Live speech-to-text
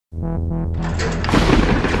Damn.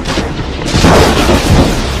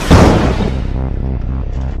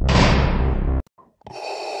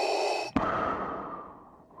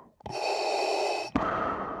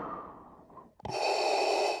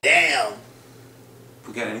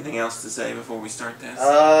 We got anything else to say before we start this?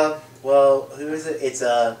 Well, who is it? It's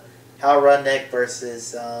Howard Rudnick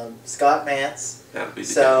versus Scott Mantz. That'll be the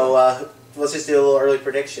So let's just do a little early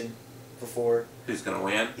prediction before. Who's gonna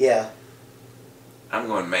win? Yeah. I'm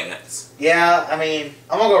going Mantz. Yeah, I mean,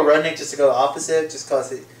 I'm gonna go Rudnick just to go opposite, just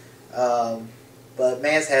cause it. But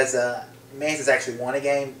Mantz has actually won a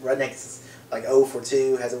game. Rudnick's like 0 for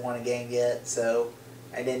 2, hasn't won a game yet. So,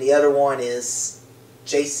 and then the other one is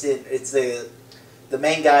Jason. It's the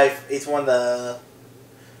main guy. It's one of the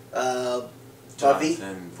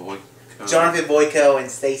Jonathan Voytko. Jonathan Voytko and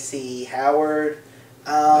Stacy Howard.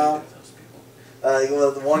 Well,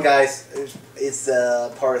 the one guy's is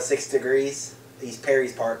part of 6 Degrees. He's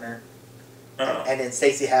Perry's partner. And then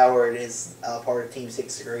Stacey Howard is part of Team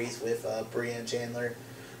 6 Degrees with Brianna Chandler.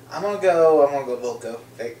 I'm gonna go Voytko.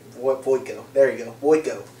 Voytko. There you go.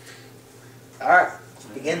 Voytko. Alright, let's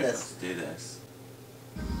begin this. Let's do this.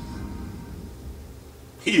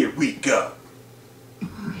 Here we go.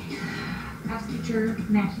 House teacher,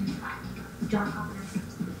 matching class. John Connor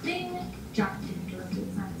says the thing. John didn't do it to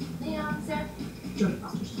the science of Leon said. Jody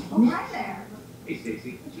Foster's Oh, hi there. Hey,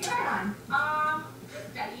 Stacy. What you got on? Just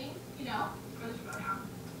studying, you know, for the Schmoedown.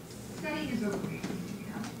 Studying is overrated, you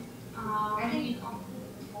know? I think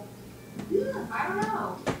I don't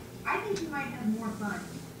know. I think you might have more fun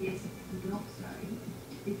if you don't study.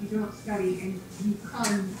 If you don't study and you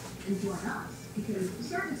come and join us. Because a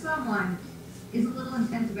certain someone is a little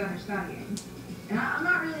intense about her studying. And I'm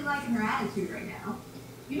not really liking her attitude right now.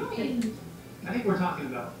 you don't mean I think we're talking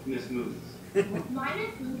about Miss Movies.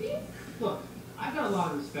 minus movies? Look, I've got a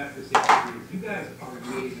lot of respect for Stacy. You guys are an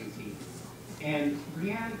amazing team. And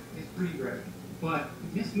Brianne is pretty great. But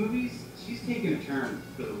Miss Movies, she's taking a turn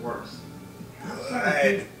for the worse. I'm starting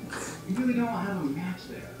to think you really don't have a match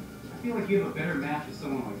there. I feel like you have a better match with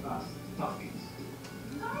someone like us, Puppies.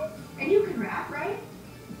 Nice. And you can rap, right?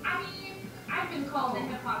 I mean, I've been called a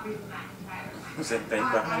hip-hop reason my entire life. Was that thing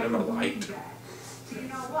behind him a light? So you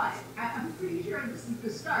know what? I'm pretty sure this is the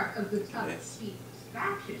start of the tough cheap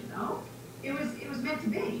faction, no? It was meant to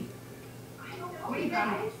be. I don't know, What do you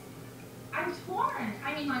guys. I'm torn.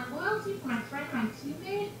 I mean, like, loyalty for my friend and my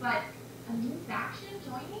teammate, but a new faction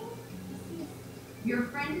joining? This is... Your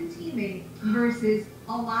friend and teammate versus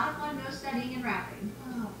a lot of fun, no studying and rapping.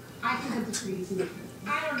 Oh, I think that's a pretty easy difference.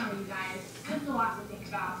 I don't know, you guys. There's a lot to think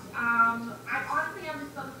about. I'm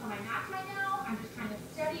just focused on my match right now. I'm just trying to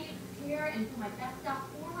study, prepare, and put my best stuff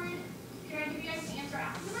forward. Can I give you guys an answer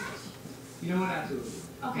after the match? You know what? Absolutely.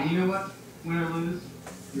 Okay. And you know what? Win or lose,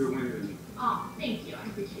 you're a winner in me. Oh, thank you. I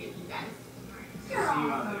appreciate you guys. You're See you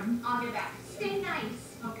out awesome. I'll get back. Stay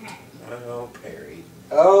nice. Okay. Oh, Perry.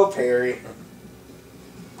 Oh, Perry.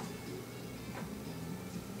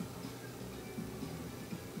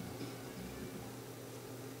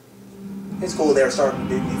 It's cool they were starting to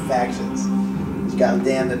do new factions. You got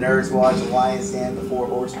damn the Nerds Watch, the Lions Den, the Four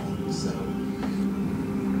Horsemen. So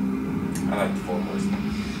I like the Four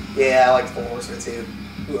Horsemen. yeah, I like the Four Horsemen too.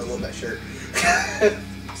 Ooh, I love that shirt.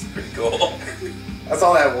 It's pretty cool. That's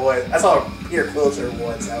all that was. That's all Peter Quill shirt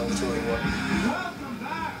was. That was really what. Welcome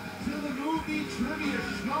back to the movie trivia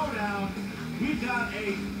Schmoedown. We've got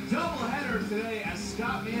a doubleheader today as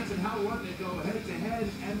Scott Mantz and Howard Rudnick go head-to-head,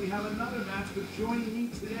 and we have another match. But joining me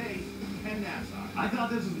today, Ken Nassar. I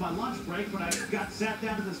thought this was my lunch break, but I got sat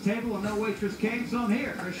down at this table and no waitress came, so I'm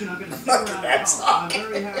here. Christian, I'm going to stick around. I'm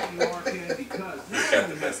very happy you are, Ken, because He's got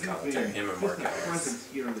the best commentary, him and Mark just a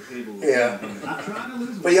presence here on the table. Yeah. I'm trying to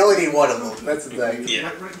lose But you only need one of them. That's the thing.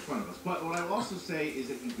 Yeah. Right in front of us. But what I will also say is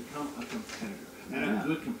that you've become a competitor. And a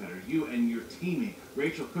good competitor. You and your teammate,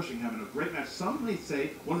 Rachel Cushing, having a great match. Some may say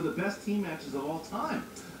one of the best team matches of all time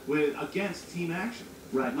against Team Action.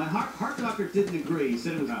 Right, my heart doctor didn't agree. He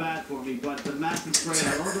said it was bad for me, but the match was great.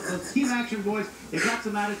 I love it. Those Team Action boys, they got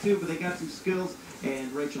some attitude, but they got some skills,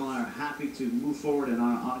 and Rachel and I are happy to move forward and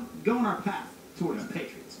go on our path towards the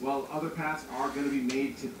Patriots. Well, other paths are going to be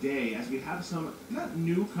made today, as we have some, not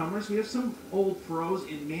newcomers, we have some old pros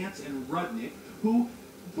in Mantz and Rudnick, who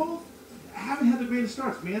both haven't had the greatest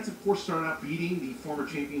starts. Mantz, of course, started out beating the former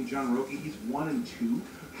champion John Roki. He's 1-2.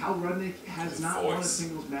 Hal Rudnick has not won a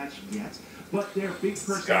singles match yet, but they're big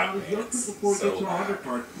personalities. Real quick before we get to our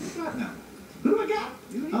undercard, who got now? Who do I got?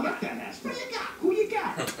 I like that aspect. Who you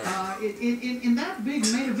got? In that big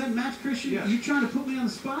main event match, Christian, Yes. you trying to put me on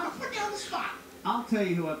the spot? I'll put you on the spot. I'll tell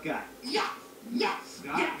you who I've got. Yeah. Yes.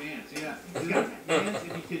 Scott Mantz, yeah. Mantz,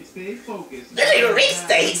 if you can stay focused. There you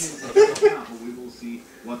restate.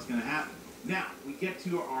 see what's going to happen. Now, we get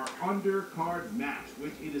to our undercard match,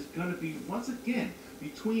 which it is going to be, once again,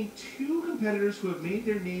 between two competitors who have made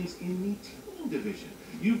their names in the team division.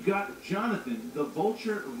 You've got Jonathan, the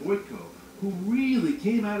Vulture Voytko, who really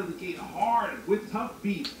came out of the gate hard with tough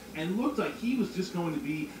beats and looked like he was just going to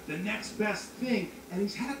be the next best thing, and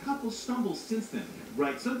he's had a couple stumbles since then.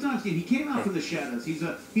 Right. Sometimes he came out from the shadows. He's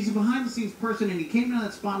a behind-the-scenes person, and he came out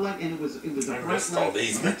of that spotlight, and it was a I bright missed all light.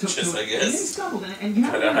 these And he took matches, to I it. guess. And he stumbled, and you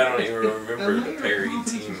have I don't even remember the layer of Perry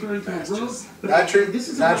confidence team was starting to erode, matches. but Not true- this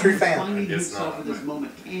is not a about true him fan. finding I guess himself not. at this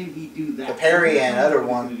moment. Can he do that? The Perry and other What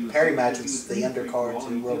one, he's gonna do Perry is match he was did the pretty undercard well, to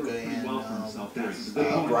and he did Roca pretty and well for himself. That's a uh,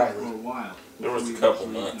 good point Riley. for a while. There was before a he couple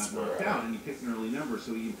eventually months got knocked where out, and he picked an early number,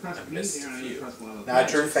 so he impressed me missed there, a and he few. impressed a lot of Not a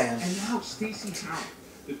the true guys. fan. And now Stacey Howard.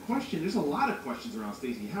 The question, there's a lot of questions around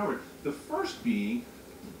Stacey Howard. The first being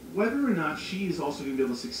whether or not she is also going to be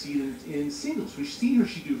able to succeed in singles. We've seen her,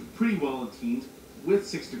 she do pretty well in teams with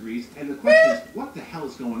 6 Degrees, and the question is, what the hell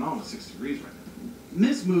is going on with 6 Degrees right now?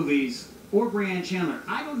 Miss Movies or Brianne Chandler,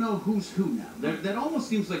 I don't know who's who now. That almost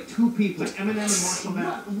seems like two people. Like Eminem and Marshall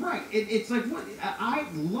Mathers. Right. It's like, what? I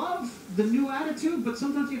love the new attitude, but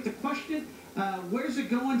sometimes you have to question it. Where's it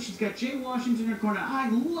going? She's got Jay Washington in her corner. I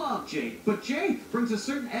love Jay, but Jay brings a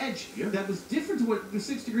certain edge that was different to what the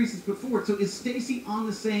 6 Degrees has put forward. So is Stacey on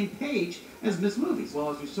the same page as Miss Movies? Well,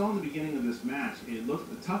 as we saw in the beginning of this match, it looked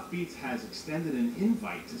the Tough Beats has extended an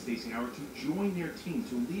invite to Stacey Howard to join their team,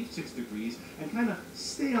 to leave 6 Degrees and kind of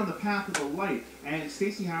stay on the path of the light. And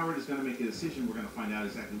Stacey Howard is going to make a decision. We're going to find out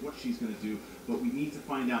exactly what she's going to do, but we need to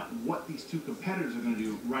find out what these two competitors are going to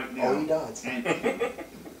do right now. Oh, he does. And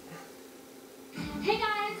Hey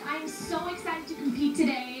guys, I'm so excited to compete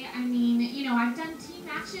today. I mean, you know, I've done team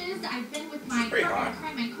matches. I've been with my Pretty partner, hot. in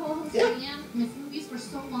crime, my co-host, Yeah. Diane, Miss Movies for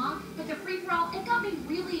so long. But the free-for-all, it got me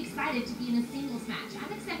really excited to be in a singles match.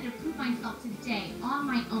 I'm excited to prove myself today on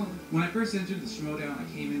my own. When I first entered the Schmoedown,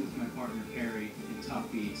 I came in with my partner Perry in Tough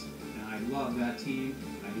Beats, and I loved that team.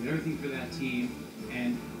 I did everything for that team,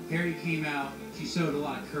 and Perry came out. She showed a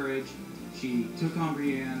lot of courage. She took on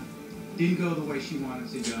Brianne, didn't go the way she wanted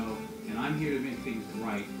to go, and I'm here to make things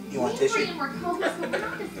right. You want Me and tissue? Brian were co-hosts, but we're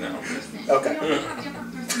not the same person. Okay. We have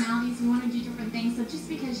different personalities. We want to do different things. So just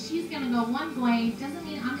because she's going to go one way doesn't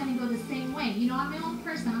mean I'm going to go the same way. You know, I'm my own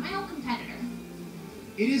person. I'm my own competitor.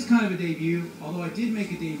 It is kind of a debut, although I did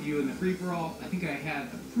make a debut in the free-for-all. I think I had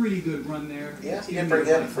a pretty good run there. Yeah, It's you given did pretty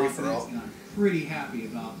me a good lot in of free-for-all. confidence, and I'm pretty happy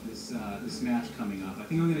about this this match coming up. I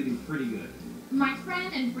think I'm going to do pretty good. My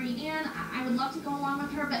friend and Brianne, I would love to go along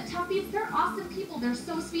with her, but Tough Beats, they're awesome people. They're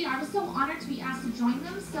so sweet. I was so honored to be asked to join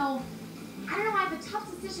them. So, I don't know, I have a tough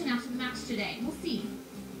decision after the match today. We'll see.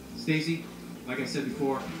 Stacey, like I said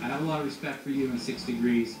before, I have a lot of respect for you in 6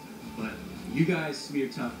 Degrees, but you guys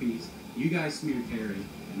smeared Tough Beats, you guys smeared Perry,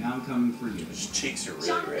 and now I'm coming for you. His cheeks are really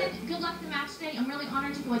Jonathan, red. good luck in the match today. I'm really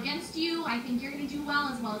honored to go against you. I think you're going to do well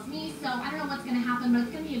as me. So, I don't know what's going to happen, but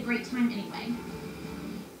it's going to be a great time anyway.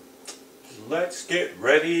 Let's get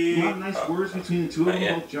ready. a lot of nice words between the two of them.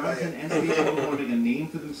 Yeah. Both Jonathan and Stacey both want to make a name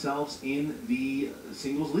for themselves in the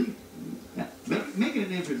singles league. Yeah. Making a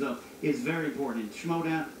name for yourself is very important. In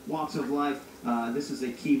Schmoedown, walks of life, this is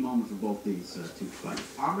a key moment for both these two fighters.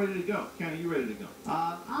 I'm ready to go. Ken, are you ready to go?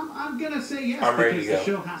 I'm gonna say yes I'm ready because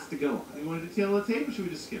to the go. show has to go. You want to do tail of the tape, or should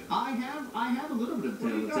we just skip? I have a little bit of What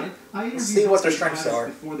do tail you to got? say. I interviewed See what their these strengths guys are.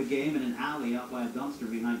 before the game in an alley out by a dumpster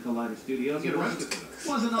behind Collider Studios. Get It arrested.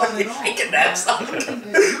 wasn't on at all. Thinking that's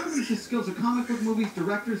Jonathan's skills are comic book movies,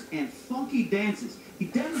 directors, and funky dances. He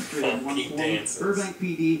demonstrated in one Funky point. dances. Burbank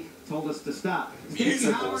PD told us to stop.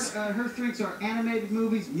 Stacey Howard, Musicals. her strengths are animated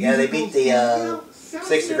movies, Yeah, they musicals, beat the, and, you know, 6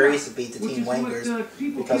 sounds Degrees it to beat the which Team is what, Wangers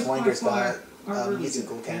people because Kiss by Wangers Fire got are a really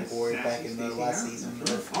musical good. category back in the Stacey last Howard. season.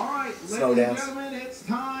 All right, ladies and Schmoedowns. gentlemen, it's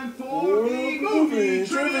time for the movie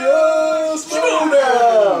trivia.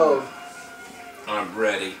 Schmoedown! I'm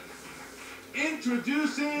ready.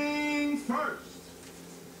 Introducing first,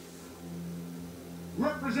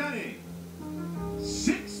 representing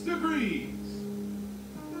 6 Degrees,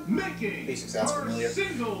 making Basic sounds her familiar.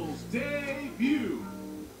 singles debut,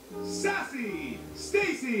 Sassy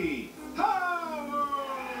Stacey Howard.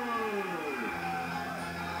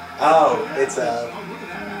 Oh, it's Oh, look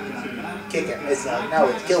at that. Kick it. It's no,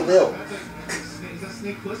 it's Kill Bill. Is that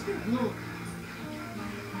Snake Plissken? No.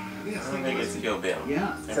 Yeah, I don't think it's Kill Bill.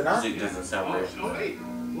 Yeah. Is it not? It doesn't sound weird. Oh, wait.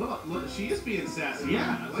 Look, she is being sassy.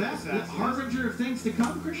 Yeah, I like the that's the sassy. harbinger of things to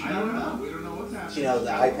come, Christian. I don't know. We don't know what's happening. You know,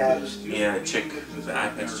 the eye patch? Yeah, the eye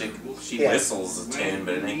patch chick, she Yeah. whistles a tune,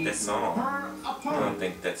 but it ain't this song. Her I don't opponent.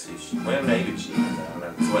 think that's who she. Well, maybe she is. I don't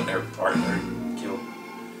know. It's what her partner killed.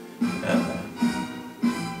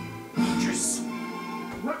 Idris.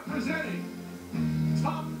 Representing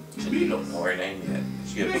top You don't know her name yet.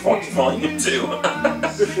 She had to watch Volume 2.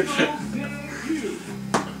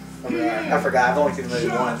 I forgot. I've only seen the movie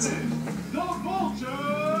once. The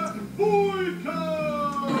Vulture Voytko.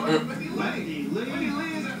 Lenny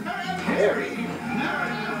Lee is a Harry.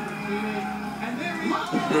 And there we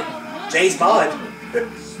go. James Bond.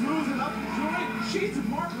 Smooth it up the joint. Shades of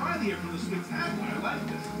Mark Riley here from the spectacular. I like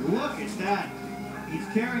this. Look at that. He's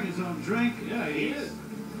carrying his own drink. Yeah, he is.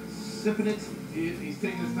 Sipping it. He's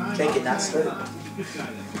taking his time. Shake it, not stir it. Good guy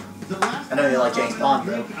then. The last I know you like time James Bond,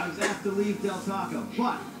 though. I was asked to leave Del Taco,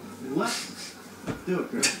 but let's do it,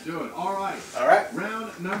 Chris. Let's do it. All right. All right. Round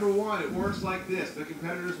number 1. It works like this. The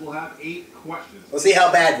competitors will have 8 questions. We'll see how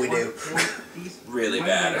bad we do. Really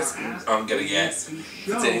bad. I'm gonna guess. If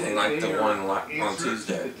it's anything like the one on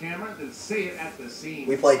Tuesday. The camera, then say it at the same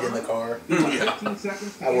We played in the car. Yeah. 15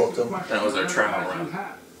 seconds to I whooped answer the him. question. That was our trial Remember, run. You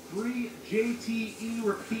have 3 JTE.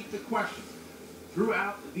 Repeat the question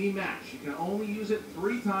throughout the match. You can only use it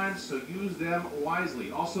 3 times, so use them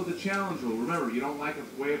wisely. Also, the challenge rule. Remember, you don't like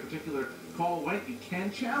the way a particular call went, you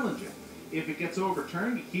can challenge it. If it gets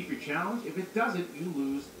overturned, you keep your challenge. If it doesn't, you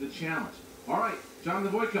lose the challenge. All right,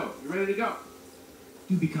 Jonathan Voytko, you ready to go?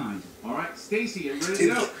 Do be kind. All right, Stacy, are you ready to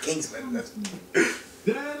Dude, go? Kingsman.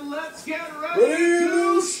 Then let's get ready Ready to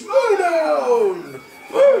to Schmoedown!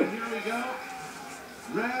 Here we go.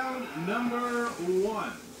 Round number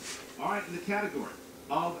 1. All right, in the category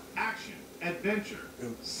of action, adventure,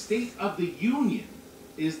 State of the Union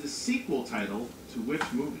is the sequel title to which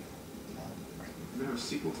movie? You ever have a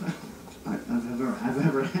sequel title? I've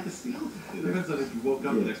ever had a sequel. It depends on if you woke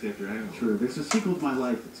up the next day after your hangover. True. There's a sequel to my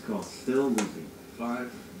life. It's called Still Losing.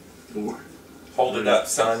 5, 4. Hold it up,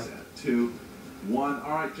 son. 2, 1. All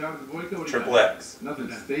right, Jonathan Voytko, what do you Triple got? X.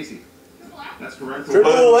 Nothing. Stacy. Triple X? That's correct.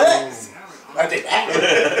 Triple X! I did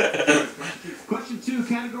that. Question 2,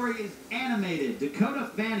 category is animated. Dakota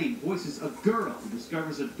Fanning voices a girl who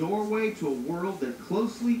discovers a doorway to a world that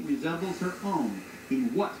closely resembles her own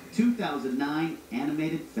in what 2009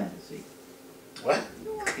 animated fantasy? What?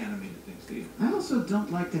 You like animated things, do you? I also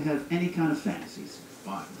don't like to have any kind of fantasies.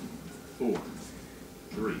 5, 4,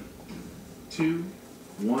 3, 2,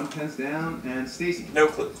 1. Pens down, and Stacy. No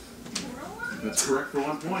clue. That's correct for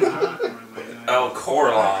 1 point. Oh,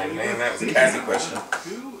 Coraline. Man, that was a Cassie question.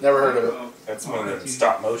 Never heard of it. That's one of the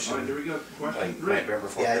stop All right, motion. here we go. Question Like 3. Nightmare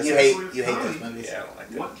Before Yeah, Christmas. you hate those movies. Yeah, I don't like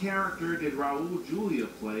that. What character did Raul Julia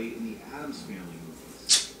play in the Addams Family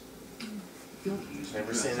movies? Don't use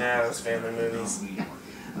Never the seen dress. Addams Family movies.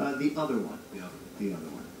 No, The other one. the other. The other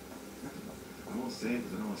one. I won't say it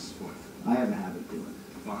because I don't want to spoil it. I have a habit of doing it.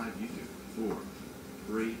 5, you do. 4,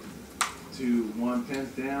 3, 2, 1.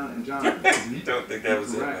 Pens down, and Jonathan. Don't think that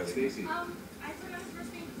was Correct, it. Stacy. I forgot his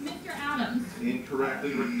first name. Mr. Adams.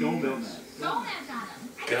 Incorrectly, Rick Gomez. Gomez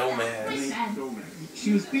Adams. Gomez. Gomez.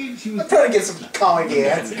 She was I'm trying to get some comic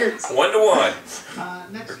answers. 1 to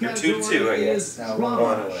 1. Next You're category 2-2, I guess. is No, drama.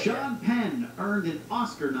 1 away. Sean Penn earned an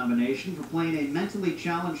Oscar nomination for playing a mentally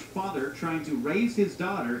challenged father trying to raise his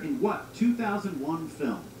daughter in what 2001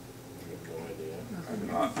 film? I'm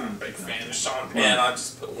not a big fan of Sean Penn. I'll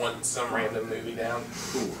just put some random movie down.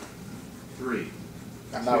 4, 3,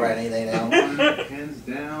 I'm not writing anything down. 1. Pens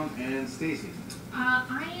down, and Stacy.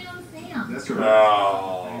 I am Sam. That's correct.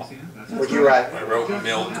 Oh. What'd you write? I wrote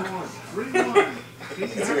milk. 3-1.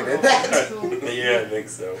 Stacy, That's who did that. Yeah, I think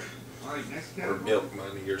so. All right, next Or category. milk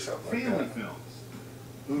money or something like Family that.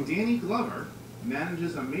 films. Danny Glover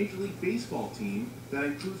manages a Major League Baseball team that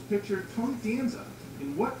includes pitcher Tony Danza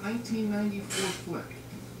in what 1994 flick?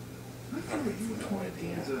 I feel like you and Tony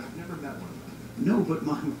Danza have never met one another. No, but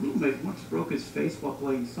my roommate once broke his face while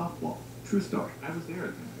playing softball. True story. I was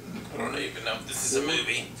there. I don't even know if this is a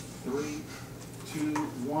movie. 3, 2,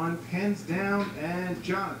 1. Pens down, and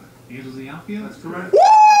Jonathan. Angels in the outfield? That's correct. Woo!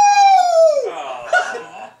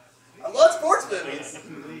 Oh, I love sports movies.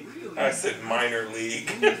 I said minor league.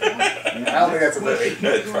 I don't think that's a movie.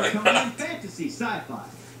 That's right. Comedy, fantasy, sci-fi.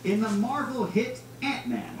 In the Marvel hit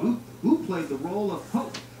Ant-Man, who played the role of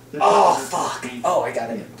Hope? the Oh, doctor fuck. came- Oh, I got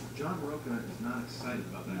it. John Roca is not excited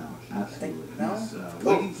about that No, question. absolutely. No? He's Oh,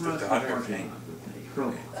 waiting for the us to daughter partner thing. on with a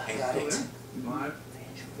crowbar. I got Still it. there? 5,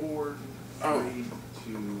 4, 3, Oh.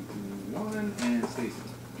 2, 1, and Stacy.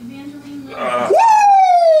 Evangeline Lilly. Woo!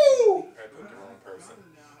 I put the wrong person.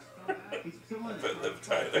 He's still in I it. put Liv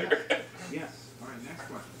Tyler. Yes. All right, next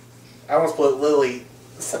question. I almost put Lily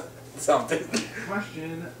something.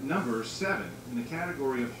 Question number 7 in the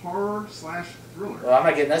category of horror/thriller. Well, I'm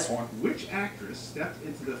not getting this one. Which actress stepped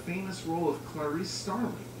into the famous role of Clarice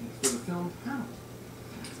Starling for the film Hound?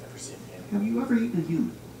 Never seen it. Have you ever eaten a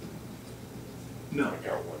human? I No.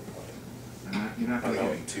 got 1 point. You're not going I to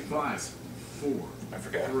know get 2 5, points. 4, I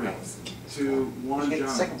forgot. 3, I was 2, 1. Get the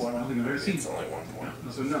John. second one. I don't think I've ever seen It's only 1 point.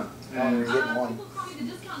 So no. Oh, you're getting one. People call me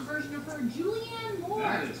the discount version of her, Julianne Moore.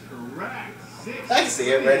 That is correct. 6. I can see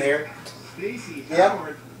it right here. Stacey Yep.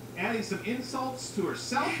 Howard adding some insults to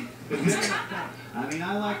herself. I mean,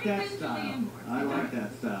 I like that style. I like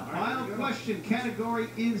that style. Final question category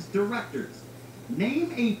is directors.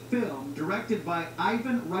 Name a film directed by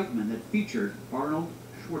Ivan Reitman that featured Arnold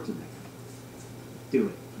Schwarzenegger. Do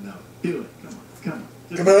it. No. Do it. Come on. Come on.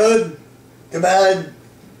 Come on. Come on.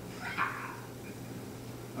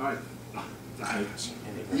 All right.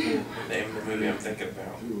 Name the movie I'm thinking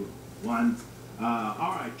about. 2, 1. All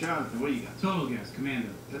right, Jonathan, what do you got? Total guess, Commando.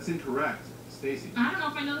 That's incorrect. Stacey. I don't know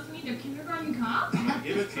if I know this one either. Kindergarten Cop?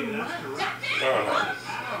 Give it to you. That's correct. Oh,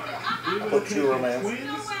 We will Put two take romance. Twins,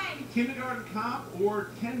 No way. Kindergarten Cop, or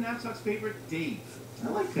Ken Knapsack's favorite, Dave. I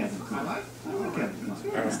like Kevin. I like Kevin.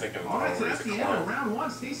 I was thinking All right, so that's Raise the the end of Clown. round 1.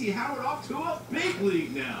 Stacey Howard off to a big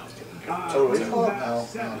league now. Total We Recall? have No.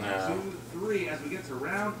 7, No. 2, 3 as we get to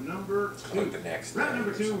round number 2. Like the next Round day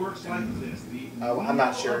number or 2 something. works like this. The I'm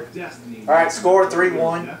not Wheel sure. of Destiny. All right, score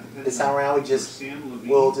 3-1. This time around,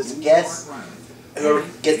 we'll just guess. Whoever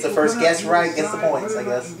gets the first guess right gets the points, I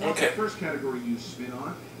guess. Okay. First category you spin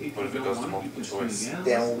on. What if it goes to multiple choice?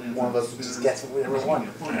 Then one of us will just guess whatever one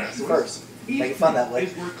first. Make it fun that way.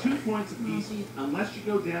 Is worth 2 points apiece unless you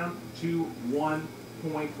go down to 1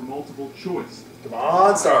 point for multiple choice. Come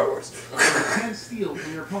on, Star Wars. You can steal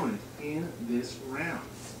from your opponent in this round.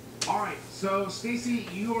 All right, so Stacey,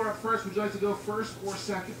 you are up first. Would you like to go first or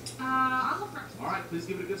second? I'll go first. All right, please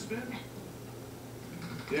give it a good spin.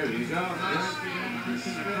 There you go. Nice spin. Nice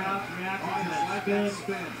spin. Like that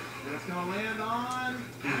spin. And it's going to land on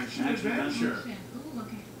Action Adventure. Ooh,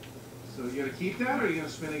 okay. So you going to keep that or are you going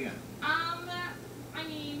to spin again? I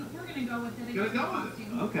mean, we're gonna go with it. Gonna go with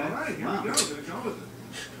it. Okay. All right, here Wow. we go. Gonna go with it.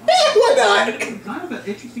 Why not? Kind of an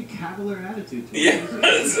interesting cavalier attitude to it. Yeah,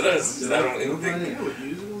 that's I don't even think. Yeah, with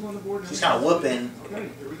musicals on the board. and She's kind of whooping. Okay,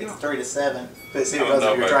 here we It's go. 3-7. But see I what don't goes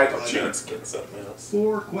know if you're about trying to chance getting something else.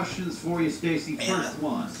 4 questions for you, Stacey. Man. First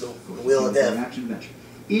one. The Wheel of Death. Action adventure.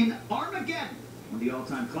 In Armageddon, one of the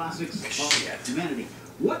all-time classics Shit. of humanity,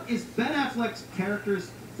 what is Ben Affleck's character's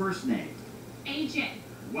first name? AJ.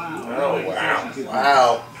 Wow. Oh, wow.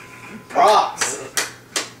 Wow. Props.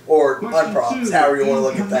 Or Question unprops, 2. however you want to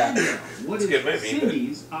look In at that. Commando, what It's is a good movie,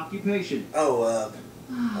 Cindy's occupation? Oh,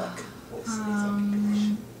 fuck. What's his I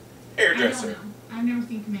don't Hairdresser. know. I've never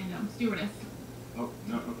seen Commando. Stewardess. Oh,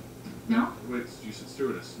 no. No? Wait, you said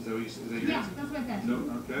stewardess. Is that what you said? Is that your Yeah, answer? that's what I said. No,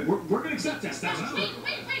 okay. We're going to accept that. That's true. Wait.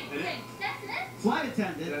 That's it? Flight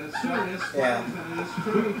attendant. That is stewardess. Yeah. That is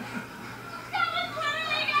true.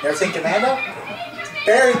 Never seen Commando?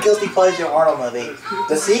 Very guilty pleasure Arnold movie.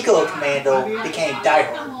 The sequel of Commando became Die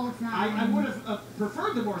Hard. I would have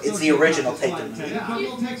preferred the more. It's the original flight taken. attendant, but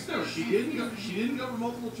we'll take Stewart. She didn't go for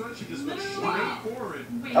multiple choice. She just went straight forward.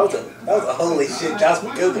 That was a holy shit Josh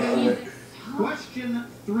McCougar moment. Question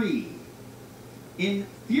 3. In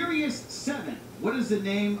Furious 7, what is the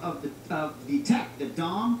name of the tech that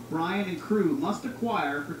Dom, Brian, and crew must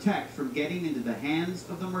acquire for tech from getting into the hands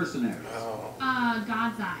of the mercenaries? Oh.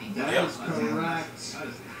 God's Eye. That Yep. is correct. That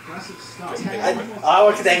is impressive stuff. I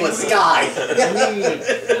want to think with Sky.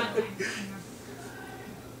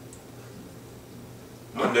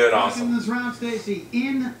 I'm doing In awesome. this round, Stacey,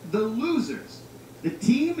 in The Losers, the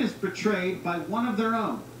team is betrayed by one of their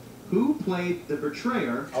own. Who played the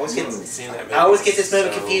betrayer? I always get Seen that movie I always get this movie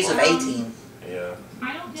so confused with long. 18. Yeah.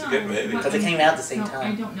 I don't know. It's a good movie. but- Because they came out at the same no,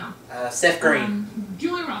 time. I don't know. Seth Green.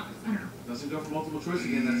 Julie Roberts. I don't know. Doesn't go for multiple choice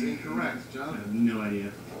again. That's incorrect. I Jonathan, have no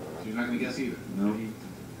idea. you're not going to guess either. No.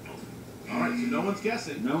 All right, so no one's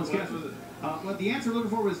guessing. No one's What guessing. was it? What the answer looking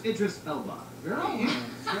for was Idris Elba. Very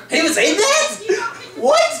He was in that?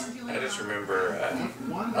 What? I just remember.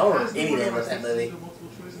 One I don't remember has any no name of that movie. multiple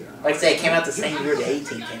choice here. Like I say, it came out the same year the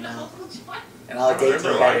 18 came out. And I like I remember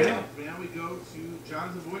 18 liking better. it. Now we go to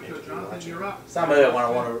Jonathan Voytko. Jonathan, you're up. It's not a movie I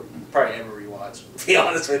want to probably ever rewatch, to be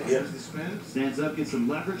honest with you. Here's the spin. Stands up, gets some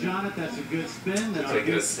leverage on it. That's a good spin. That's I a get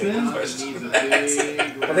a good single spin. question. Needs a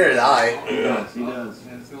big. But there did I. He does. He does.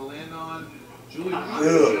 And it's going to land on Julie.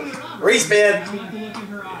 Ugh. Respin.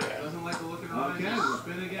 Doesn't like the look in her eyes. Okay. We'll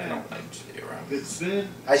spin I again. don't like Julia Good Roberts. spin.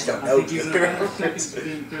 I just don't I know think you're Julia gonna have a second Roberts.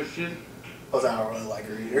 spin, Christian. Plus, I don't really like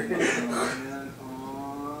her either. And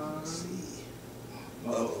on. Let's see.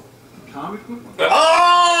 Oh. Comic book.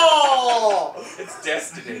 Oh! It's I should have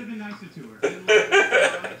destiny. been nicer to her.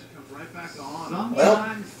 Comes right back on.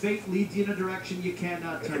 Sometimes fate leads you in a direction you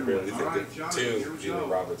cannot I turn can barely away. All right, think John, of here two we Julia go.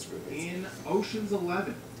 Roberts movies. In Ocean's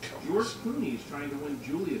 11, George Clooney is trying to win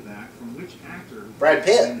Julia back from which actor? who Brad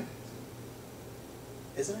played Pitt. Benedict?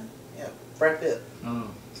 Isn't it? Yeah, Brad Pitt. Oh.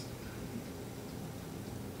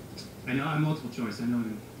 I know. I'm multiple choice. I know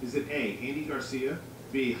him. Is it A, Andy Garcia,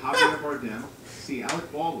 B, Javier Bardem, C,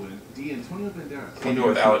 Alec Baldwin, D, Antonio Banderas? I'll go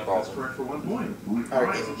with Alec That's Baldwin. correct for 1 point. All All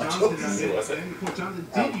right, right, so my Jonathan, choice. Jonathan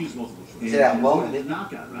did use multiple choice. Yeah, Baldwin. The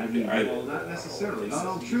knockout, right? Well, not necessarily.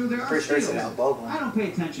 Oh, true. There are Pretty sure it's steals. an Alec Baldwin. I don't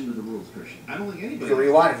pay attention to the rules, Christian. I don't think You anybody. can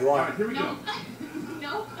rewind if you All right, want. here we go.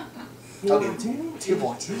 No. For I'll give it whom 2 is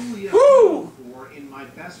points. Julia Woo! known for in My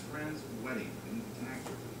Best Friend's Wedding? I need the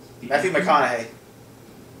actor, please. Matthew McConaughey.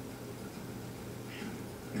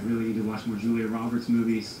 I really need to watch more Julia Roberts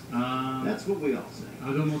movies. That's what we all say.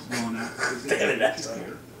 I'll go multiple on that. Is Damn it, A, that's Richard all.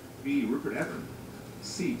 Gere, B, Rupert Everett,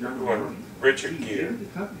 C, Dermot One. Mulroney, Richard D, Gere.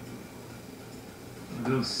 David Duchovny. I'll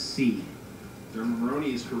go C. Dermot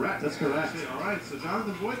Mulroney is correct. That's correct. Actually, all right, so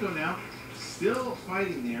Jonathan Voytko now still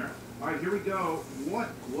fighting there. All right, here we go. What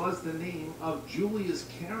was the name of Julia's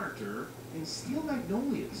character in Steel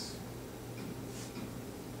Magnolias?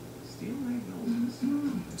 Steel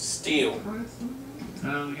Magnolias. Steel. We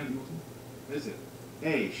got multiple. Is it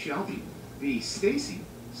A, Shelby, B, Stacy,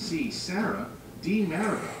 C, Sarah, D,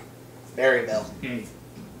 Maribel? Maribel. A.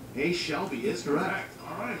 A, Shelby is correct.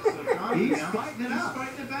 All right, so Jonathan He's now, fighting it out. He's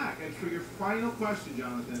fighting it back. And for your final question,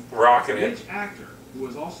 Jonathan, Rocking it. which actor, who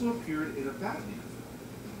has also appeared in a Batman film,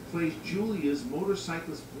 plays Julia's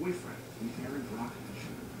motorcyclist boyfriend in Aaron Brockovich?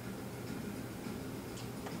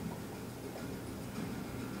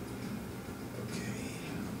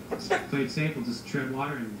 Play it safe. We'll just tread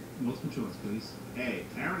water and multiple choice, please. A,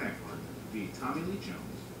 Aaron Eckhart, B, Tommy Lee Jones,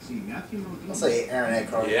 C, Matthew Modine. I'll say Aaron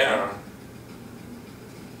Eckhart. Yeah.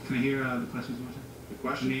 Can I hear the questions one more time? The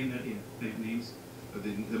question? Name that. Yeah. The names.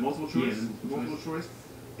 The multiple choice? Yeah, the multiple choice.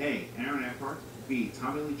 A, Aaron Eckhart, B,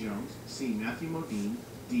 Tommy Lee Jones, C, Matthew Modine,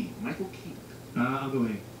 D, Michael Keaton. I'll go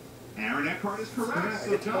A. Aaron Eckhart is correct.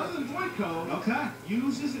 So Jonathan Voytko Okay.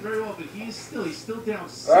 uses it very well, but he's still down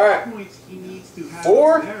 6 All right. points. He needs to have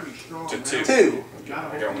 4 a very strong to round. 2. 2.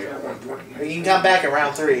 Gotta I hope only he's got got 1 point. You can come back in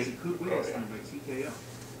round 3. He could win Oh, this yeah. time by TKO.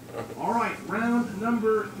 All right, round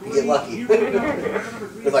number 3. You get lucky. Here we go. Round number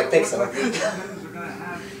 3. With, like, Pixar. Pixar. Competitors are going to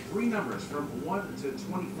have 3 numbers from 1 to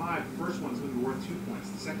 25. The first one is going to be worth 2 points.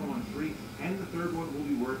 The second one, 3. And the third one will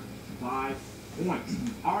be worth 5 points.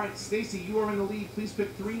 All right, Stacy, you are in the lead. Please pick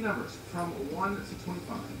 3 numbers from 1 to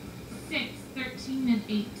 25. 6, 13, and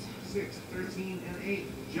 8. 6, 13, and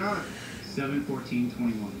 8. Jonathan. 7, 14,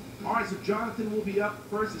 21. All right, so Jonathan will be up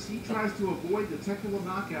first as he tries to avoid the technical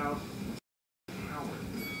knockout. Howard.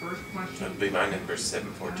 First question. That'd be my number 7,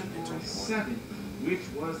 14, and Category 21. 7, which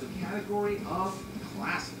was the category of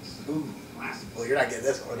classics. Ooh. Classics. Well, you're not getting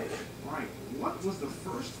this one. All right, what was the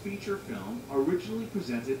first feature film originally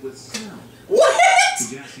presented with sound? What?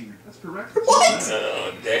 The Jazz Singer. That's correct. What?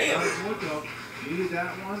 Oh, damn. Voytko needed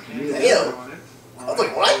that one. And Damn. you on it. I was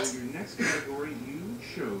like, what? So your next category, you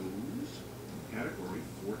chose category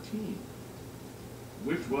 14,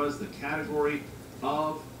 which was the category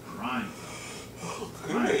of crime.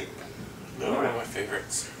 Great. No, one of my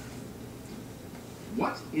favorites.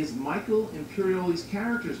 What is Michael Imperioli's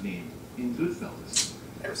character's name in Goodfellas?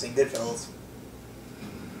 Never seen Goodfellas.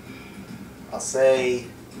 I'll say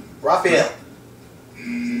Raphael.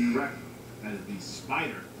 Correct. That is the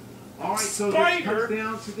Spider. All right, so it comes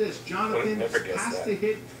down to this. Jonathan Never guessed has that. to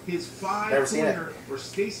hit his Never seen it. 5-pointer, or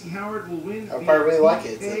Stacey Howard will win. I the probably really like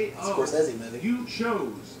it. It's a TKO. Scorsese movie. You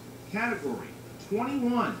chose category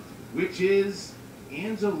 21, which is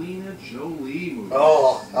Angelina Jolie movie.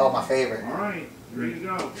 Oh, my favorite. All right, here you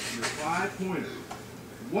go. Your 5-pointer.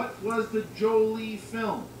 What was the Jolie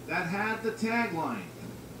film that had the tagline,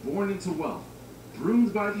 "Born into wealth,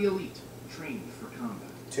 groomed by the elite, trained for combat"?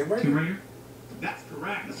 Tomb Raider? Tomb Raider? That's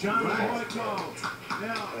correct. John Voytko.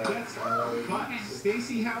 Now, that's but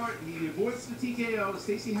Stacey Howard, he avoids the TKO.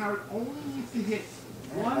 Stacey Howard only needs to hit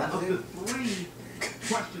one of the 3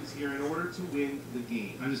 questions here in order to win the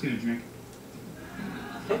game. I'm just going to drink.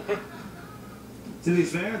 To be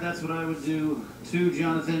fair, that's what I would do too,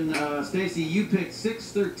 Jonathan. Stacy, you picked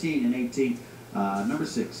 6, 13, and 18. Number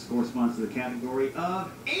 6 corresponds to the category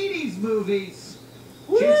of 80s movies.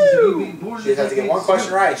 Chances of you being born She has to get one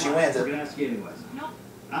question right, she wins We're it. going to ask you anyways. Nope.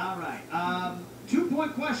 All right.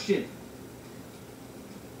 2-point question.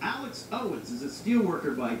 Alex Owens is a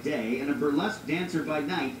steelworker by day and a burlesque dancer by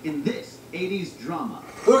night in this 80s drama.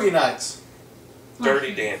 Boogie Nights.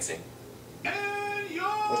 Dirty Dancing. And your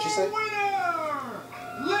What'd she say?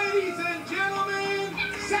 winner, ladies and gentlemen,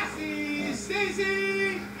 Sassy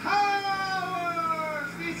Stacey Howard.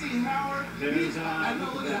 Stacey Howard. There's I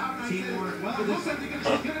know, look at how nice it is. teamwork. Well, it looks like she's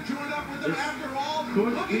going to join up with them This after all.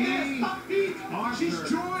 could Look be at this, top beat. Arthur. She's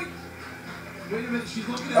joined. Wait a minute, she's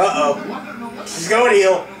looking at Uh-oh. She's going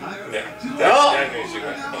heel. Yeah. Oh! I knew she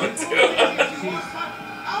was going to.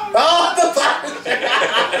 Oh, the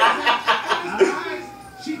Guys,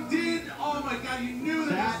 she did. Oh my God, you knew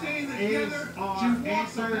that they're staying together. She walked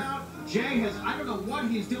answer. out. Jay has, I don't know what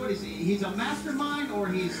he's doing. He's a mastermind or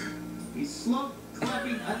he's slow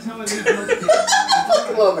clapping. That's how I leave most people.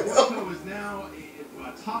 I love it. Voytko is now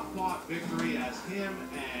a top fought victory as him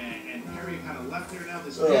and Perry kind of left there now.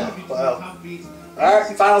 This between top beats. All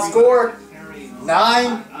right, final score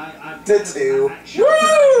 9-2.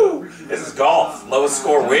 Woo! This is golf. Lowest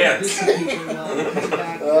score wins. I'm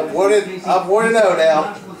 1-0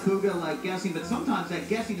 now. Like guessing, but sometimes that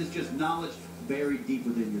guessing is just knowledge buried deep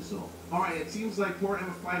within your soul. All right, it seems like poor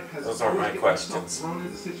Emma Fyfe has Those are my questions. thrown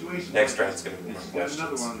into situation. Next round's going to be and my she's got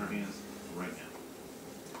another questions. one on her hands right now.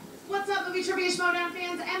 What's up, movie trivia Schmoedown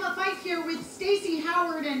fans? Emma Fyfe here with Stacey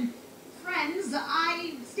Howard and friends.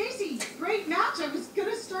 Stacey, great match. I was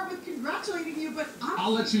gonna start with congratulating you, but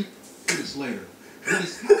I'll let you finish later. What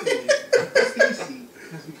is happening is Stacey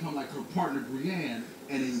has become like her partner Brienne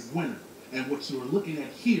and a winner. And what you are looking at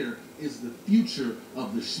here is the future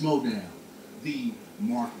of the Schmoedown. The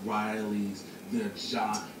Mark Rileys, the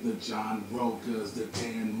John Rokas, the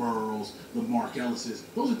Dan Merles, the Mark Ellises.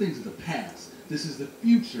 Those are things of the past. This is the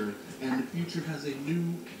future, and the future has a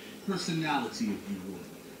new personality, if you would.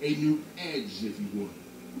 A new edge, if you would.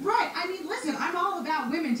 right. I mean, listen, I'm all about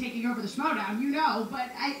women taking over the Schmoedown, you know, but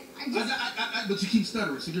I just... But you keep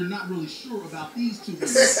stuttering, so you're not really sure about these two women.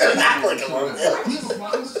 Not like a Do you have a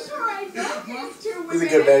problem? Sure, I know these two women. He's a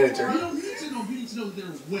good manager. You don't need to know. You need to know that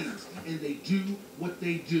they're winners, and they do what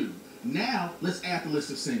they do. Now, let's add the list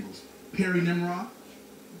of singles. Perry Nimrod,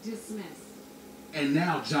 Dismiss. and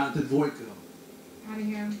now Jonathan Voytko. Out of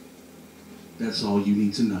here. That's all you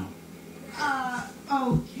need to know.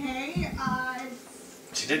 Okay,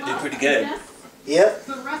 She did do well, pretty I good. guess Yep.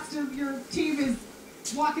 the rest of your team is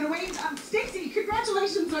walking away. Stacey,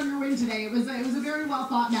 congratulations on your win today. It was a very well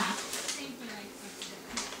thought match. Thank you, I expected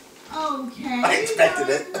it. Okay. I expected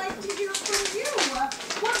it. I'd like to hear from you.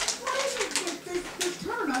 What is it with this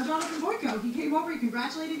turn on Jonathan Voytko? He came over, he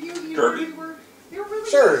congratulated you. Turkey? They were really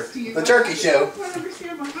Sure, nice to you. the turkey I show. don't quite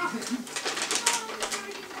understand what happened. I'm trying to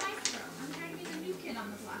be the nice girl. I'm trying to be the new kid on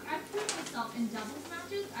the block. I've proved myself in doubles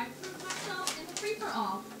matches. I've proved myself in the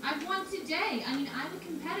free-for-all. I've won today. I mean, I'm a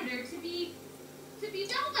competitor to be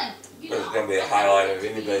dealt with. You This know, is going to be a highlight of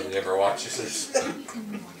anybody that ever watches this. I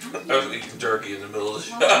I was eating turkey in the middle of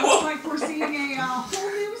the Well, it looks show. like we're seeing a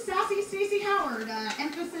whole new sassy Stacey Howard.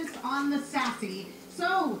 Emphasis on the sassy.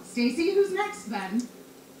 So, Stacey, who's next then?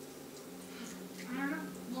 I don't know.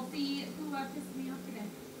 We'll see who pissed me off today.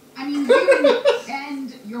 I mean, you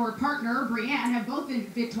and your partner, Brienne, have both been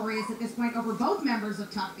victorious at this point over both members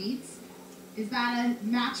of Tough Beats. Is that a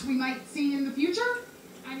match we might see in the future?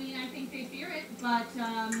 I mean, I think they fear it, but who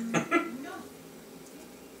knows?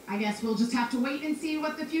 I guess we'll just have to wait and see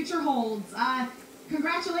what the future holds.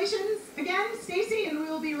 Congratulations again, Stacey, and we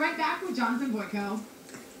will be right back with Jonathan Voytko.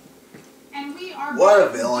 And we are What a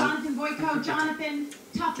back with villain. Jonathan Voytko. Jonathan,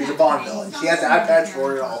 tough She's a match Bond today. villain. She has an eye patch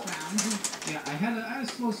for it all. Yeah, I had a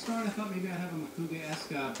slow start. I thought maybe I'd have a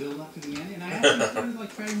Makuga-esque build up to the end, and I actually started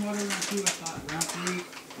like treading water round 2. I thought round 3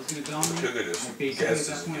 I was going to dominate. Makuga just And basically at guesses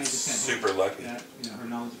that point I just had super lucky. that, her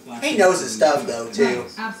knowledge of flash. He knows his stuff, though, too.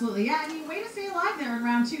 Absolutely, yeah. I mean, way to stay alive there in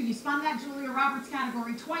round 2. You spun that Julia Roberts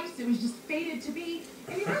category twice. It was just fated to be,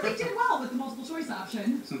 and you really did well with the multiple choice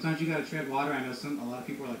option. Sometimes you got to tread water. I know a lot of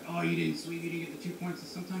people are like, oh, you didn't sweep, you didn't get the 2 points. And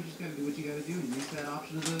sometimes you just got to do what you got to do and use that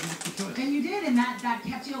option of the multiple choice. And you did, and that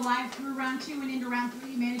kept you alive through round 2 and into round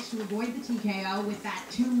 3. You managed to avoid the TKO with that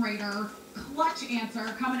Tomb Raider clutch answer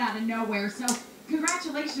coming out of nowhere. So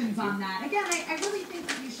congratulations on that. Again, I really think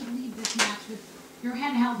that you should leave this match with your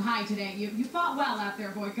head held high today. You fought well out there,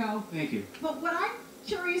 Voytko. Thank you. But what I'm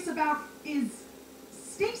curious about is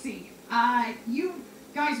Stacey. You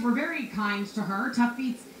guys were very kind to her. Tough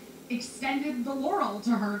Beats extended the laurel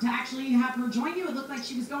to her to actually have her join you. It looked like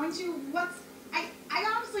she was going to. I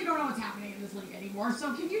honestly don't know what's happening in this league anymore.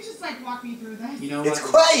 So can you just like walk me through this? You know It's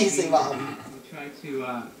what? crazy, Mom. We tried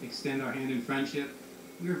to extend our hand in friendship.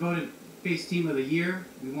 We were voted Face Team of the Year.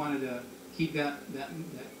 We wanted to keep that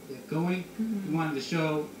going. We wanted to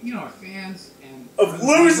show, our fans and Of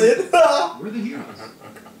losing. we're the heroes.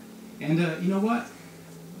 And you know what?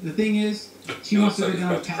 The thing is, she wants to go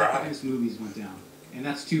down the path that most movies went down, and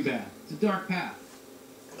that's too bad. It's a dark path.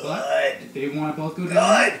 But Good. if they want to both go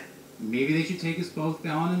down, Good. maybe they should take us both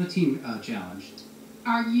down in the team challenge.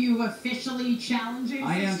 Are you officially challenging?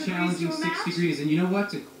 I am 6 degrees challenging to a 6 match? degrees, and you know what?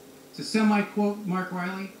 To semi-quote Mark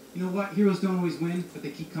Riley, you know what? Heroes don't always win, but they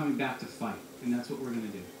keep coming back to fight, and that's what we're going to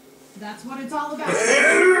do. That's what it's all about.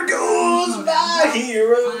 There goes my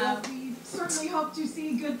hero. We certainly hope to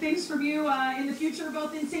see good things from you in the future,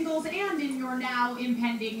 both in singles and in your now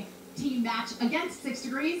impending team match against 6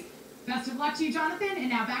 Degrees. Best of luck to you, Jonathan, and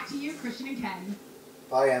now back to you, Christian and Ken.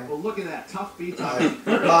 Bye, Em. Well, look at that. Tough beat. Bye.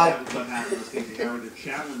 What happened with Stacey Howard to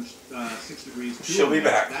challenge 6 Degrees. She'll be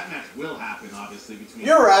back. That match will happen, obviously, between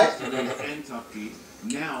You're right. 6 Degrees and Tough Beat.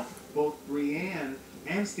 Now, both Brienne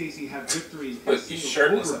and Stacey have victories. Look, he's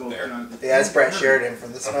shirtless up there. Yeah, that's Brett Sheridan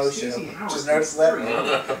from the Schmoedown. Just noticed that?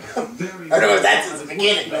 I know that's in the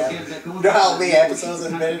beginning, man. You know how many episodes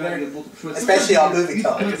have been in there? Especially on Movie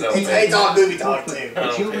Talk. It's on Movie Talk, too.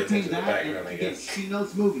 But she'll retain that, and she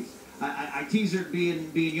knows movies. I tease her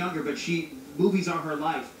being younger, but movies are her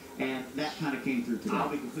life, and that kind of came through today. I'll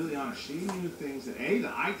be completely honest. She knew things that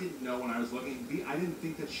that I didn't know when I was looking. B, I didn't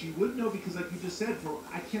think that she would know because, like you just said,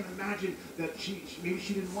 I can't imagine that maybe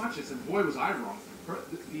she didn't watch this. And boy, was I wrong.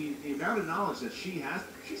 The amount of knowledge that she has,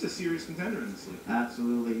 she's a serious contender in this league.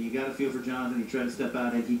 Absolutely. You got to feel for Jonathan. He tried to step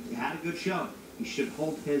out, and he had a good showing. He should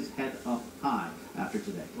hold his head up high after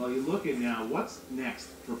today. Well, you look at now, what's next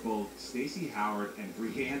for both Stacey Howard and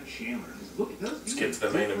Brienne Chandler? Look, Let's get to the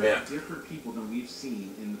main event. Different people than we've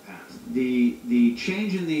seen in the past. The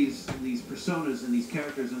change in these personas and these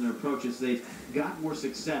characters and their approaches, they've got more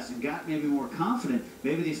success and got maybe more confident.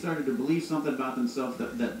 Maybe they started to believe something about themselves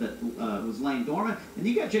that was laying dormant. And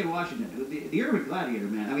you got Jay Washington, the urban gladiator,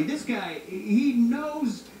 man. I mean, this guy, he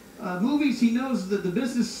knows movies, he knows the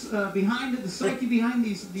business behind it, the psyche behind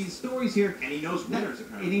these stories here. And he knows winners,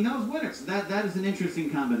 apparently. And he knows winners. That is an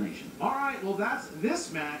interesting combination. All right, well, that's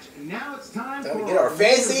this match. And now it's time for get our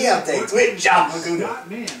fancy updates with John Maguna. Scott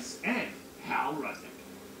Mantz and Hal Rudnick.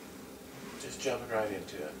 Just jumping right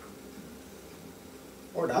into it.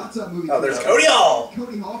 Or not. What's up, movie? Oh, there's Cody Hall.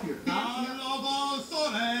 Cody Hall here. Hold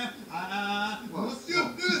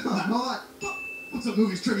on. What's up,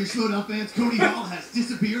 movies, trivia, Schmoedown fans? Cody Hall has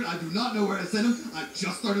disappeared. I do not know where I sent him. I've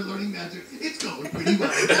just started learning magic. It's going pretty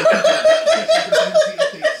well.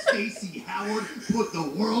 Stacey Howard put the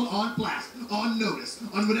world on blast, on notice,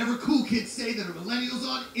 on whatever cool kids say that are millennials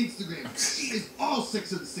on Instagram. She is all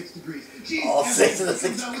 6 of the 6 degrees. She is all 6 of the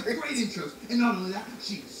 6 comes out with great intros. And not only that,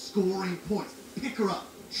 she's scoring points. Pick her up.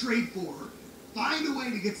 Trade for her. Find a way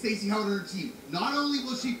to get Stacey Howard on her team. Not only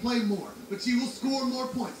will she play more, but she will score more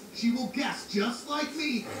points. She will guess just like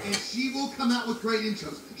me, and she will come out with great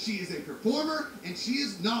intros. She is a performer, and she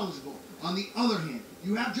is knowledgeable. On the other hand,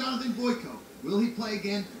 you have Jonathan Voytko. Will he play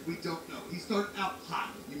again? We don't know. He started out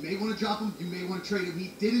hot. You may want to drop him. You may want to trade him.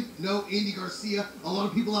 He didn't know Andy Garcia. A lot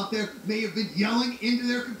of people out there may have been yelling into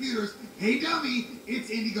their computers, "Hey, dummy,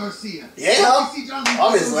 it's Andy Garcia." Yeah, if you see Jonathan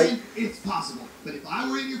obviously. Again, it's possible. But if I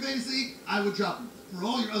were in your fantasy league, I would drop him. For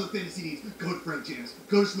all your other fantasy needs, go to Frank Janis.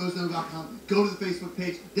 Go to Schmoedown.com. Go to the Facebook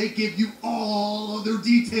page. They give you all of their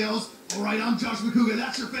details. All right, I'm Josh McCouga.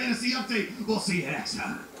 That's your fantasy update. We'll see you next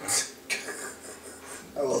time.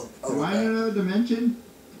 Am I in another dimension?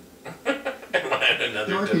 Am I in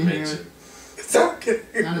another Dark in dimension? here. It's dark in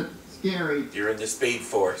here. Kind of scary. You're in the Speed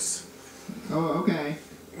Force. Oh, okay.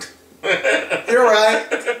 You're right.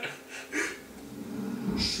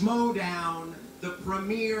 Schmoedown, the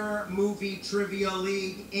premier movie trivia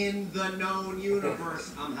league in the known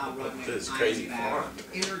universe. I'm Hal Rudnick. This is crazy back. fun.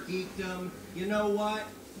 Inner geekdom. You know what?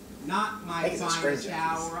 Not my Makes it finest strange.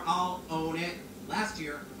 hour. I'll own it. Last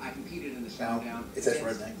year, I competed in the Schmoedown it says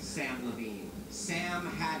against Rudnick. Sam Levine. Sam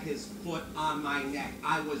had his foot on my neck.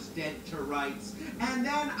 I was dead to rights. And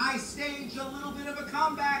then I staged a little bit of a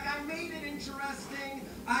comeback. I made it interesting.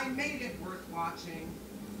 I made it worth watching.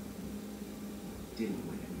 Didn't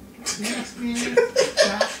win it. Next man,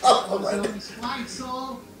 back on Flying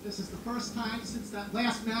Soul. This is the first time since that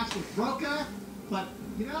last match with Roca. But,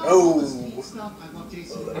 you know, all this speed stuff, I love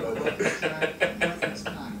Jason. But it's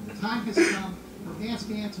time. The time has come for Mantz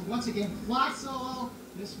Man to once again fly solo.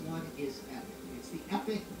 This one is epic. It's the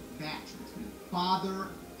epic match between father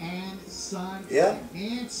and son. Yeah.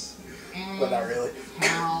 Mantz and But not really.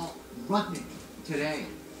 Hal Rudnick. Today,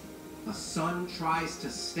 a son tries to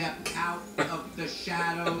step out of the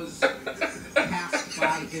shadows cast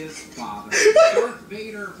by his father. Darth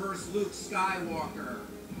Vader versus Luke Skywalker.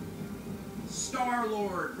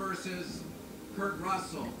 Star-Lord versus Kurt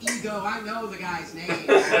Russell. Ego, I know the guy's name.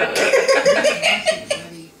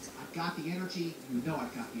 Ready. I've got the energy. You know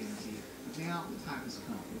I've got the energy. But now the time has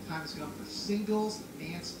come. The time has come for singles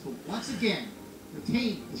Mantz to once again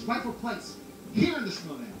retain his rightful place here in the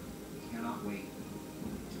Schmoedown. Cannot wait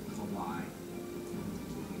to collide.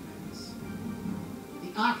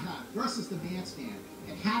 The Icon versus the Mantz Man.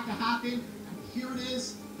 It had to happen, and here it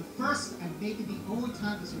is. the first and maybe the only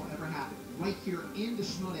time this will ever happen, right here in the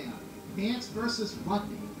Schmoedown. Mantz versus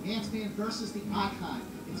Rudnick. Mantz Man versus the Icon.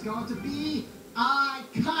 It's going to be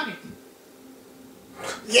iconic.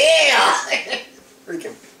 Yeah!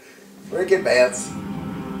 Freaking Mantz.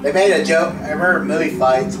 They made a joke. I remember movie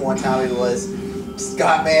fights one time. It was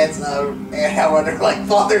Scott Mantz and Howard are like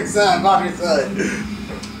father and son, father and son.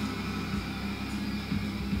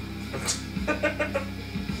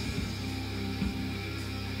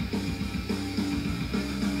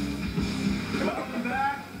 Welcome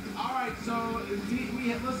back. All right, so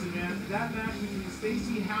listen, man. That match between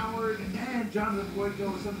Stacey Howard and Jonathan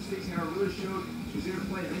Voytko was something Stacey Howard really showed she was here to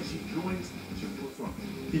play, and then she joins. What's wrong?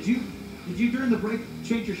 Did you during the break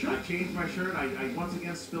change your shirt? I changed my shirt. I once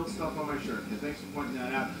again spilled stuff on my shirt. And thanks for pointing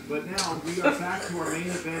that out. But now we are back to our main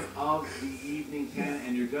event of the evening, Ken,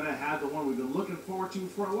 and you're going to have the one we've been looking forward to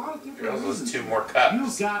for a lot of different reasons. 2 more cups.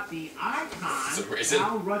 You've got the Icon,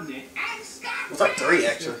 Al Rudnick, and Scott. It's like 3,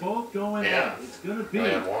 actually. They're both going out. It's going to be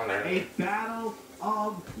a battle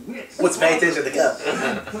of wits. Let's pay attention to the cup.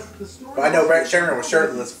 But I know Brett Sherman was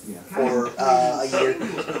shirtless for a year.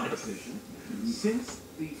 Since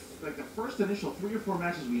the first initial 3 or 4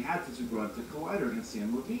 matches we had since we brought the Collider against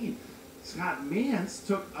Sam Levine, Scott Mantz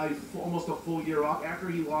took almost a full year off after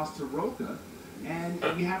he lost to Roca, and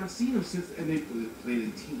we haven't seen him since. And they played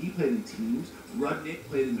in he played in teams. Rudnick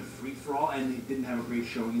played in the free for all, and they didn't have a great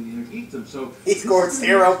showing in the Intergeekdom. So he scored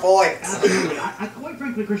 0 points. Absolutely. I quite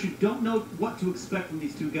frankly, Christian, don't know what to expect from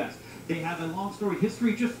these two guys. They have a long story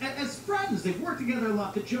history just as friends. They've worked together a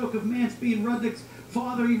lot. The joke of Mantz being Rudnick's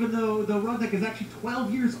father, even though Rudnick is actually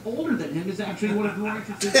 12 years older than him, is actually one of the more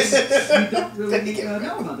interesting things we don't really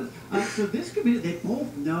know about this. So this could be, they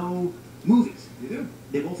both know movies. They do.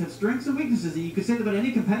 They both have strengths and weaknesses. You could say that about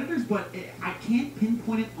any competitors, but I can't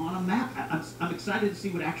pinpoint it on a map. I'm excited to see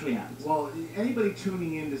what actually happens. Well, anybody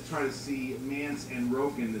tuning in to try to see Mantz and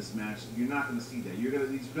Roca in this match, you're not going to see that.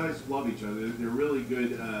 These guys love each other. They're really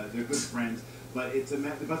good. They're good friends. But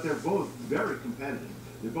but they're both very competitive.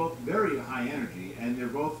 They're both very high energy, and they're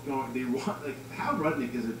both going. They want Hal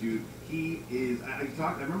Rudnick is a dude. He is. I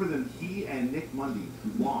remember them. He and Nick Mundy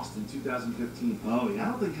lost in 2015. Oh yeah.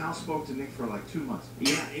 I don't think Hal spoke to Nick for like 2 months.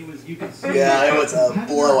 Yeah, it was. You could see. Yeah, it was a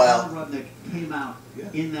blowout. Hal Rudnick came out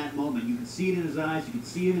in that moment. You could see it in his eyes. You could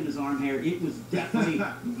see it in his arm hair. It was definitely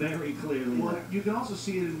very clearly. Well, there. you can also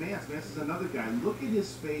see it in Mantz. Mantz is another guy. Look at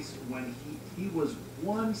his face when he was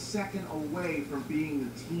 1 second away from being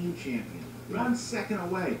the team champion. Right. 1 second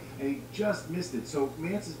away, and he just missed it. So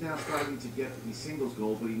Mantz is now striving to get the singles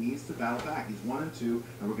goal, but he needs to battle back. He's 1 and 2,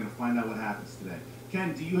 and we're going to find out what happens today.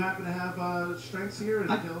 Ken, do you happen to have strengths here?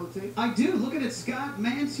 I do. Looking at Scott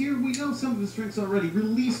Mantz here, we know some of his strengths already.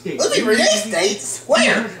 Release dates. Look at release dates?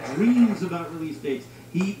 Where? He has dreams about release dates.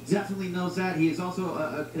 He definitely knows that. He is also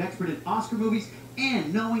an expert in Oscar movies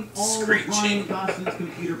and knowing all of Ryan Gosling's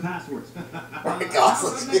computer passwords.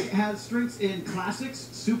 Rudnick has strengths in classics,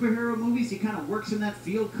 superhero movies. He kind of works in that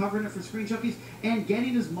field, covering it for Screen Junkies, and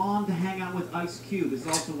getting his mom to hang out with Ice Cube is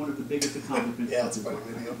also one of the biggest accomplishments. Yeah, that's a funny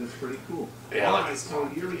video. That's pretty cool. Yeah, all right, so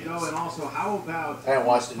here we go. And also, how about I haven't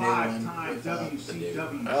watched the new one. 5-time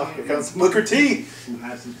WCW Oh, here comes Booker T. Who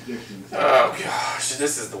has his predictions? Oh gosh,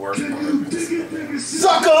 this is the worst part.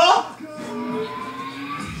 Sucker!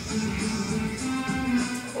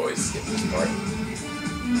 Always skip this part.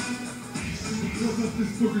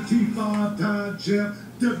 This Booker T 5-time champ,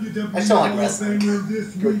 WWE I sound like wrestling.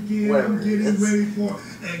 this weekend. I'm getting ready for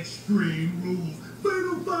Extreme Rules.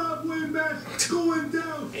 Fatal 5-way match going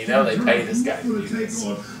down. You know they pay this guy to do take this.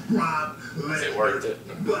 on Brock Is it worth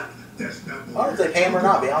it? But that's not I don't think pay him or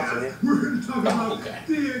not, be honest with you. We're going to talk about Okay.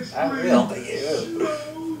 the Extreme I really don't think you do.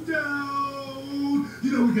 Schmoedown.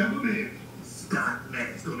 You know, we got my man, Scott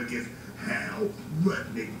Mantz, going against Hal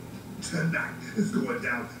Rudnick tonight. It's going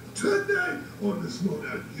down tonight on the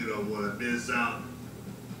Schmoedown. You don't want to miss out.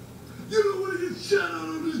 You don't want to get shut out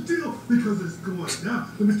on this deal because it's going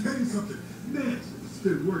down. Let me tell you something. Mantz has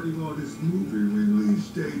been working on this movie release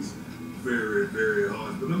dates very, very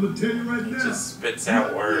hard. But I'm going to tell you right now. He just spits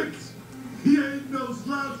out words. He ain't no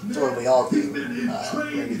slouch, man. That's what we all do. He's been in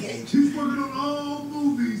training. He's working on all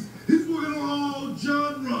movies. He's working on all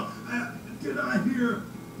genre. Did I hear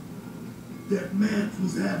that Mantz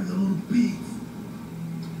was having a little beef?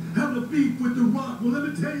 Having a beef with The Rock. Well, let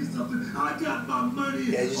me tell you something. I got my money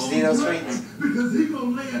Yeah, you on see those Rudnick screens? because he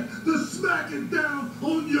gonna land the smacking down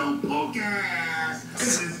on your punk ass.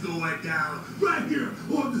 And it's going down right here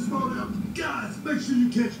on the Schmoedown. Guys, make sure you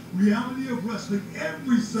catch Reality of Wrestling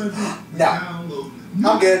every Sunday. No. Download new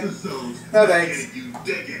I'm good. episodes. No thanks. Can you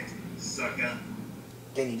dig it, sucker?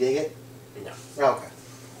 Can you dig it? No. Okay.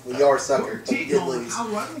 Well, you are a sucker. But you Take did on lose. Hal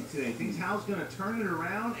Rudnick today. Thinks Hal's going to turn it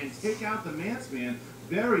around and take out the Mantz man.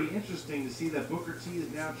 Very interesting to see that Booker T is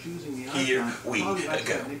now choosing the icon. Here we Probably likes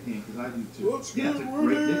go. that nickname because I do too. Yeah, it's a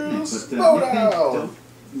great nickname, but nicknames don't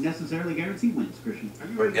necessarily guarantee wins, Christian. Are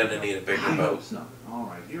you We're ready? gonna need a bigger I hope boat. so. All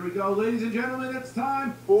right, here we go, ladies and gentlemen. It's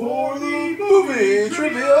time For the movie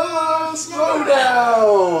trivia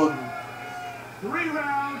Schmoedown. 3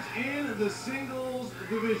 rounds in the singles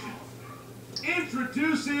division.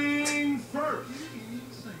 Introducing first,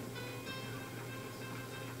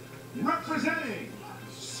 representing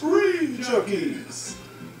Screen Junkies.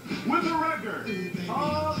 with a record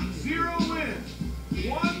of 0 wins,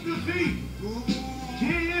 1 defeat.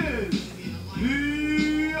 He is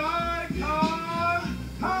the icon,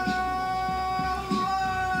 Hal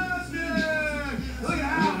Rudnick. Look at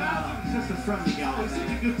how Just a friendly guy. he's such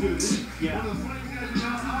a good dude. Yeah. One of the funniest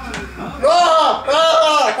guys you know.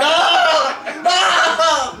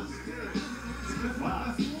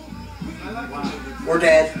 We're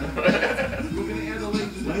dead. We're gonna add the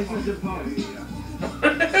Lasers and pose.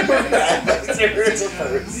 Serious at If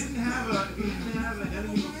first. he didn't have an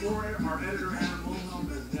enemy before, our editor Aaron Wilhelm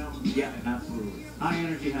is now. Yeah, absolutely. High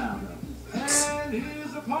energy Hal, though. And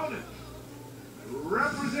his opponent,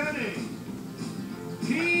 representing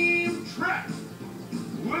Team Trek,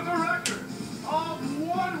 with a record of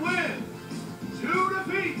 1 win, 2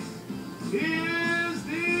 defeats, is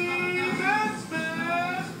the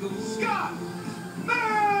Mantsman, Scott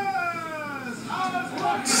Mantz. I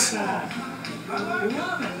like that. I like it.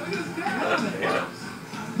 Look at his dad.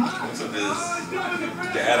 What's with his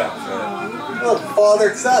dad outfit? Oh, father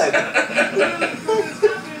and son.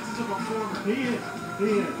 He is. He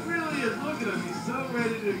really is. Look at him. He's so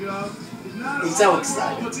ready to go. He's so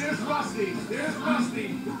excited. But there's Rusty. There's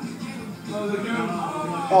Rusty. Oh, look at him.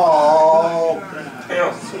 Oh.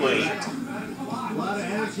 How sweet. A lot of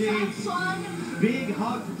energy. Big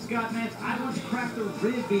hug from Scott Mantz. I once cracked a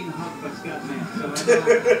rib being hugged by Scott Mantz.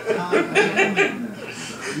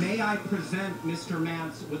 So May I present Mr.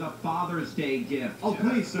 Mantz with a Father's Day gift? Oh,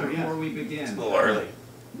 please, sir. Before Yes. we begin. It's a little early.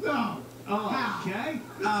 No. Oh, okay.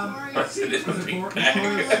 I said it would be back.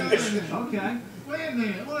 Okay. Wait a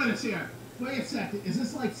minute. Wait a second. Wait a second. Is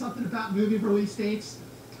this like something about movie release dates?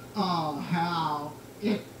 Oh, Hal.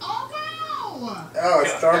 Oh, wow! Oh,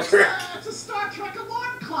 it's Star Trek. It's a Star Trek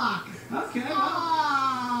alarm clock. Okay.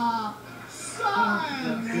 Ah,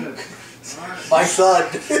 son. Good. My son.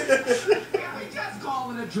 Can we just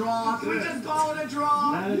call it a draw? Can we just call it a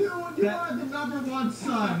draw? That is, You are the #1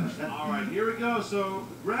 son. All right, here we go. So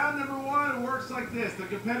round number 1 works like this. The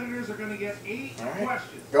competitors are going to get 8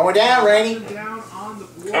 questions. Going down, Rainey. Down on the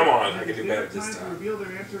board. Come on, I And can do if better they have this time time. to reveal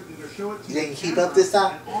their answer, they're going to show it to You the think you keep camera up this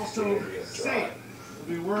time? And also say it.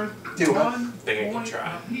 It'll be worth 2, huh? 1 Think I can point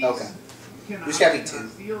try. apiece. Okay. You cannot There's gotta be 2.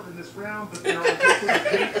 steal in this round, but there are also 8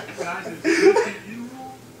 guys in 50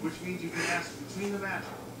 rule, which means you can ask between the match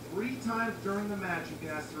 3 times during the match. You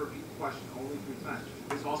can ask to repeat the question only 3 times.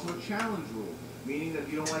 There's also a challenge rule, meaning that if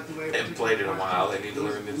you don't like the way They haven't played in a while. They need to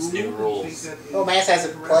learn these new rules. Oh, Mantz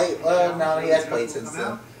hasn't played. Well, no, he has played since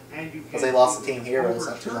then. Because they lost to Team Heroes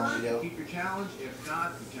not too long ago. Keep your challenge. If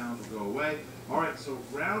not, the challenge will go away. All right, so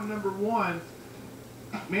round number 1.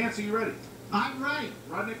 Mantz, are you ready? I'm right.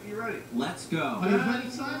 Rudnick, are you ready? Let's go. Are you ready,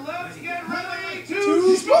 son? Let's get ready to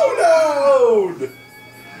To Schmoedown!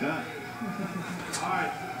 Good. All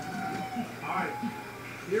right.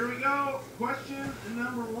 Here we go. Question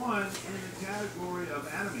number 1 in the category of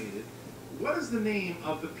animated. What is the name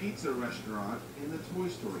of the pizza restaurant in the Toy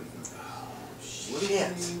Story film? What is the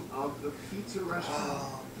name of the pizza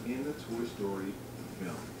restaurant in the Toy Story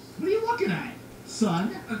films? What are you looking at,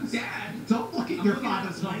 son? Dad, don't look at your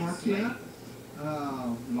father's homework here.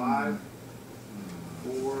 Oh, 5,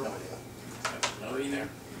 4, No, either.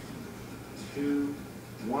 2,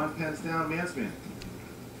 1. Pens down. Mantsman.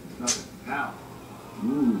 Nothing. Hal.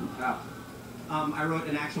 Ooh. Hal. I wrote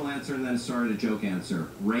an actual answer and then started a joke answer.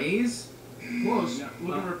 Raise? Close.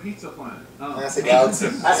 Looking for Pizza Planet. Oh. That's a Galaxy.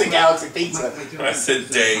 That's a Galaxy Pizza. I said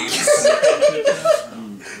Dave.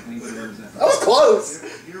 That was close.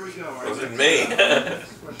 Here we go. All right. Wasn't me.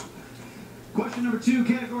 Next question. Question number 2,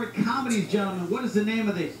 category comedies, gentlemen. What is the name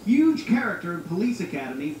of the huge character in Police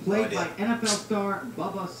Academy played by NFL star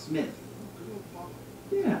Bubba Smith?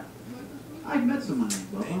 Yeah. I've met someone named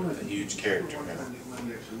Bubba. A huge character.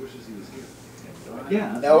 He actually wishes he was here.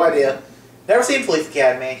 Yeah. No idea. Never seen Police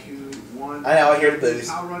Academy. 2, 1. I know, I hear the booze.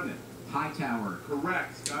 Hal Rudnick. Hightower.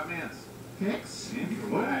 Correct. Scott Mantz. Picks?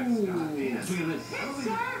 Incorrect. Scott Mantz. Look at this.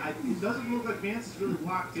 It doesn't look like Mantz is really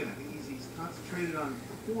locked in. I think he's concentrated on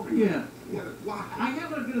performing. Yeah. You gotta block it. I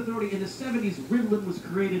have a good authority. In the 70s, Ritalin was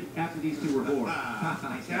created after these two were born.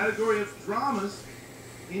 Category of dramas.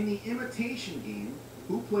 In The Imitation Game,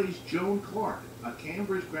 who plays Joan Clark, a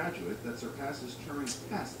Cambridge graduate that surpasses Turing's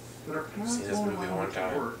test, but her parents Seen this won't movie allow one her to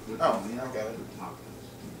time. work with Oh, the male okay. photographers.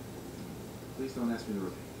 Please don't ask me to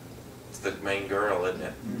repeat. It's the main girl, isn't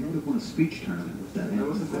it? You would have won a speech tournament with that. That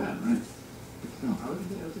wasn't bad, right? No, I was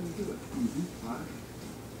going to do it. 5,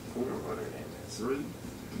 4, What her name is. 3,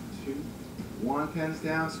 2, 1. Pens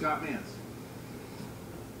down. Scott Mantz.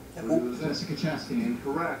 Jessica Chastain.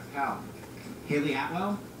 Incorrect. Hal. Haley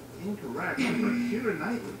Atwell? Incorrect. Keira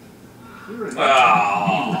Knightley. Keira Knightley.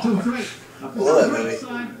 Oh. That's all great. Love that movie.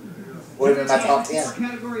 Would have been my top 10. Our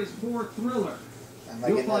category is for thriller. I'm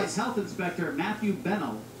You'll like, find Health Inspector Matthew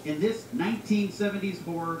Bennell in this 1970s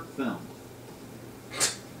horror film.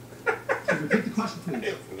 Repeat the question,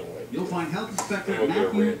 please. No way. You'll find Health Inspector We'll go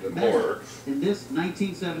Matthew random Bennell horror. in this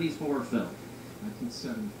 1970s horror film.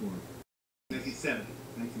 1974. 1970.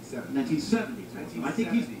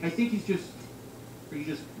 1970s. I think he's just. Are you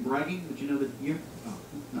just bragging that you know the year? Oh,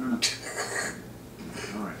 I don't know.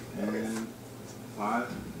 All right. And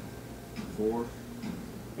 5, 4,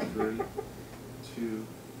 3, 2,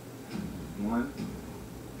 1.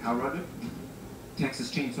 Hal Rudnick.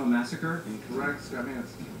 Texas Chainsaw Massacre? Incorrect. Scott Mantz.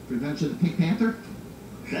 Revenge of the Pink Panther.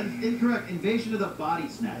 That's incorrect. Invasion of the Body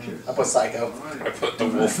Snatchers. I put Psycho. All right. I put the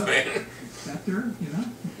Wolfman. Spectre, you know.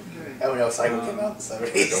 Okay. I don't know if Psycho came out in the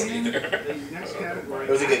 70s. Don't either. The next category. It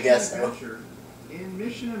was a good guess, though. Adventure. In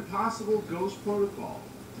Mission Impossible Ghost Protocol,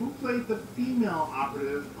 who played the female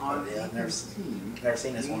operative on Oh, yeah, Ethan's team? Never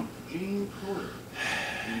seen this one. Jane Carter.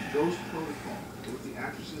 In Ghost Protocol, what was the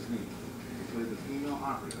actress's name? Who played the female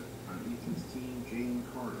operative on Ethan's team? Jane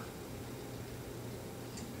Carter.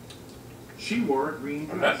 She wore a green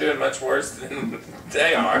dress. I'm not doing much worse than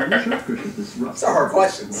they are. These are hard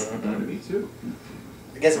questions. Me too.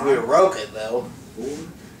 I guess if we were Rogan, though. 4,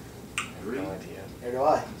 3, No idea. Here do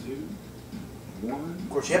I. 2, 1. Of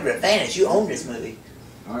course, you have an advantage. You own this movie.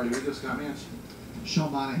 All right, here we go, Scott Mantz.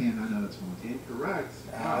 Sean Monahan, I know that's one. Incorrect.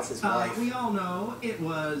 That's his wife. We all know it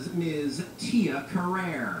was Ms. Tia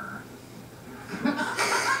Carrere.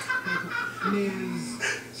 Ms.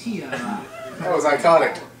 Tia. That was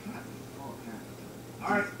iconic. All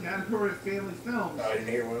right, category of family films. Oh, I didn't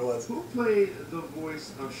hear what it was. Who played the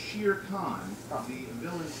voice of Shere Khan, the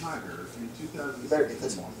villain tiger, in 2006? You better get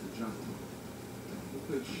this one. The Jungle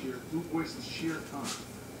Book? Who voiced Shere Khan?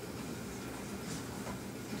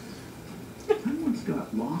 I once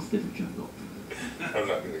got lost in the jungle. I'm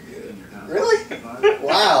not gonna get it. Really? 5,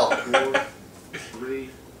 Wow. 4, 3,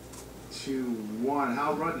 2, 1.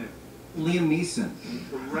 Hal Rudnick. Liam Neeson.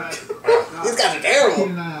 Incorrect. These guys are terrible.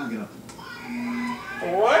 Keenan Iyengar.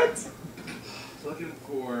 What? Looking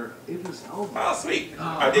for Idris Elba. Oh, sweet.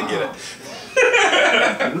 I did get it.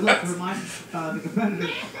 I would like to remind the competitors.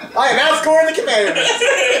 I am outscoring the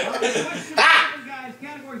competitors. Guys,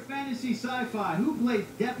 category fantasy sci-fi. Who plays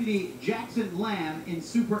Deputy Jackson Lamb in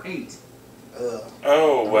Super 8?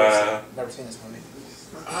 Oh, Never seen this movie.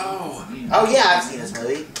 oh, yeah, I've seen this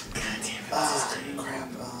movie. God damn it. Oh, crap.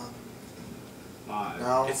 5,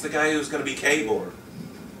 No. It's the guy who's gonna be Cable.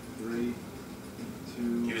 3,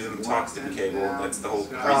 2. He was in the 1. talks to be Cable. That's the whole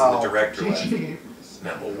reason Oh. the director left.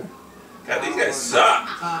 No. God, these guys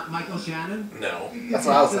suck. Michael Shannon? No. That's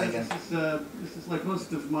what I was thinking. This is like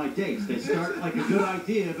most of my dates. They start like a good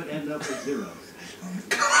idea, but end up with zeros.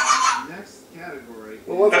 Next category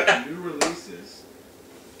What was is new releases.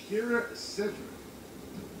 Kira Cedric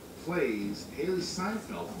plays Haley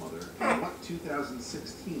Seinfeld's mother in what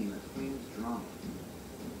 2016 acclaimed drama?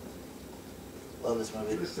 Love this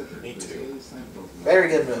movie. Kira Cedric Me plays too. Haley Seinfeld's mother. Very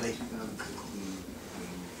good movie. 2016 acclaimed.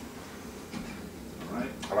 All right.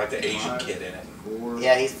 I like the Asian kid in it. 4,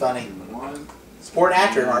 Yeah, he's funny. 1. Sport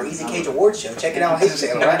actor in our Easy Cage Awards show. Check it out on his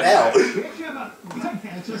channel right now.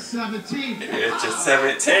 It's just 17. It's just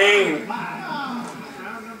 17. Round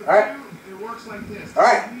number All right. 2, it works like this. All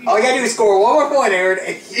right. All you gotta do is score one more point, Aaron,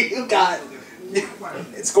 and you got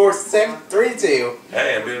it. Scores 3-2.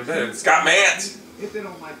 Hey, I'm doing better. Scott Mantz. If they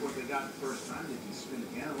don't like what they got the first time, they can spin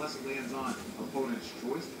again unless it lands on opponent's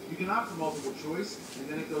choice. You can opt for multiple choice, and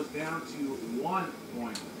then it goes down to 1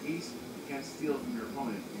 point apiece. You can't steal from your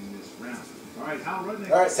opponent in this round. All right, Hal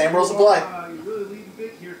Rudnick. All right, same rules apply. You're really leading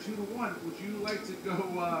big here, 2-1. Would you like to go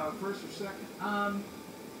first or second?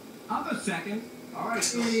 I'll go second. All right,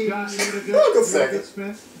 so Scott, you had a good, I'll go you had a second. good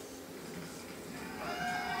spin.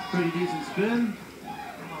 Pretty decent spin.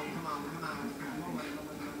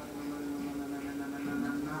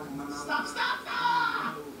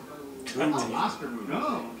 Stop! Oh, Oscar movie.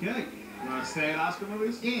 Oh, okay. You want to stay at Oscar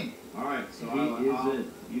movies? In. All right, so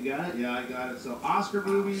You got it? Yeah, I got it. So Oscar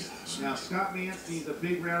movies. Now Scott Mantz needs a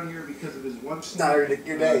big round here because of his one point. Not your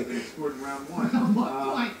day. That he scored in round 1.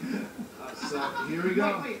 1 point. So here we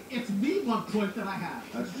go. Wait, it's me 1 point that I have.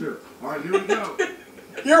 That's true. All right, here we go.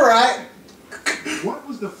 You're right. What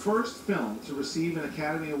was the first film to receive an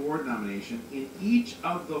Academy Award nomination in each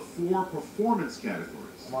of the 4 performance categories?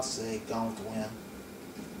 I must say, Gone with the Wind.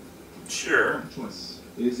 Sure. Choice.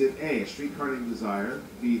 Is it A, A Streetcar Named Desire,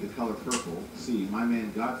 B, The Color Purple, C, My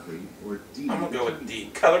Man Godfrey, or D? I'm gonna go with D.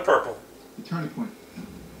 Color Purple. The Turning Point.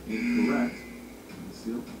 Incorrect.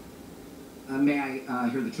 Steele? May I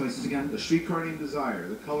hear the choices again? The Streetcar Named Desire,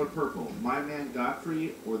 The Color Purple, My Man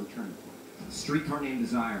Godfrey, or The Turning Point? Streetcar Named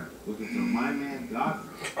Desire. Looking for My Man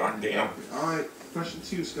Godfrey. God damn. All right, question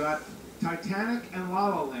 2, Scott. Titanic and La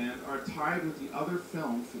La Land are tied with the other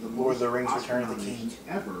film for the Lord most of the Rings: Oscar Return of the King. nominations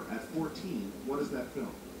ever at 14. What is that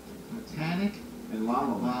film? Titanic And La La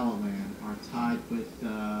and Land. La La Land are tied with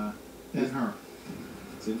Ben-Hur.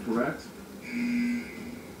 It's incorrect.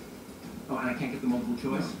 Oh, and I can't get the multiple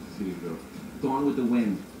choice? So you go. Gone with the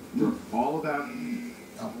Wind. All About Eve.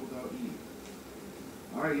 All About Eve.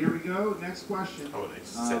 All right, here we go. Next question. I would have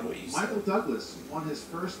said what you said. Michael Douglas won his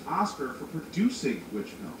first Oscar for producing which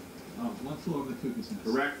film? One Flew Over the Cuckoo's Nest.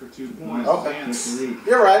 Correct for 2 points. Okay. Dan.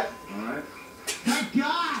 You're right. All right. Thank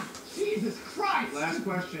God! Jesus Christ! Last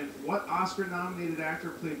question. What Oscar-nominated actor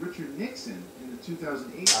played Richard Nixon in the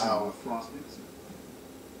 2008 film with Frost Nixon?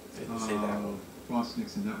 Didn't say that one. Frost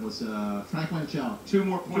Nixon. That was Frank Langella. 2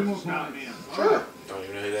 more points. 2 more for Scott points. Mantz. Sure. Don't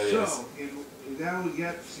even know who that is. So, and now we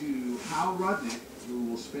get to Hal Rudnick, who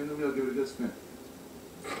will spin the wheel. Give it a good spin.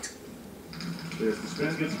 There's the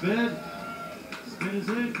spin. Good spin. Spin is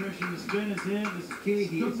in, Christian. The spin is in. This is key.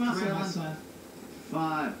 He Good is muscle, my trailing son.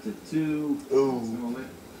 5-2. Ooh.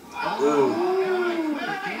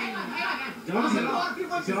 Don't Listen, hit a lot of it.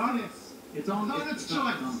 people Is it on? listen to this. It's on. Opponent's It's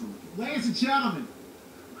on. choice. Ladies and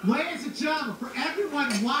gentlemen, for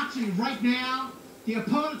everyone watching right now, the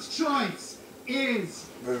opponent's choice is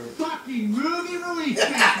fucking movie release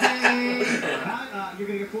day. You're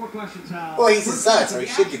going to get 4 questions, Hal. Well, he's his son, so he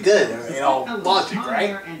should be good in all logic,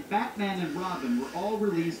 right? And Batman and Robin were all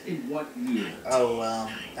released in what year? Oh,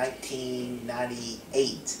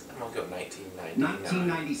 1998. I'm gonna go 1999.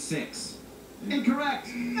 1996. Incorrect.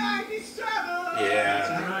 97!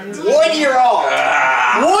 Yeah. 1 year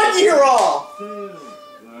off! 1 year off!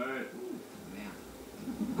 Alright.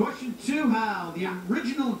 Question 2, Hal. The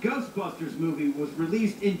original Ghostbusters movie was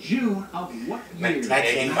released in June of what year?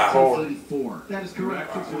 1984. That is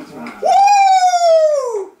correct. 2 points for Hal.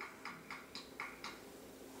 Woo!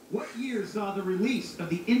 What year saw the release of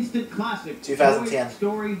the instant classic 2010. Toy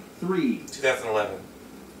Story 3? 2011.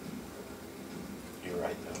 You're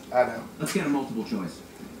right, though. I know. Let's get a multiple choice.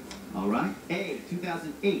 All right. A,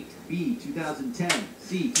 2008. B, 2010.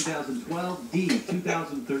 C, 2012. D,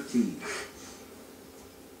 2013.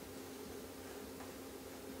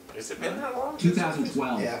 Has it been that long?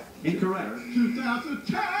 2012. Yeah. Incorrect.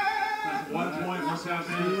 2010! 1 point for Scott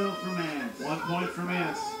Steal Mantz. for Mantz. 1 point for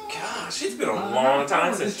Mantz. Gosh, it's been a long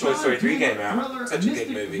time since Toy Story 3 came out. Thriller Such a good Mystic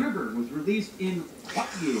movie. River was released in what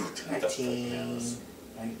year?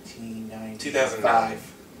 1995.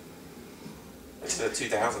 2005. It's the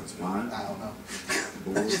 2000s. One, I don't know.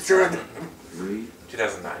 4, Just threw it. 3,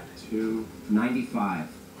 2009. 2. 95.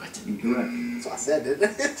 Incorrect. That's what I said,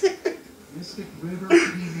 didn't it? Mystic River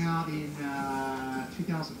came out in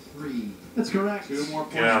 2003. That's correct. 2 more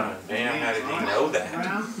points. God damn, how did he know that?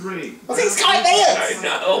 Round 3. Well, he's Scott Mantz! I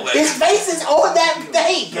know, but His face is on that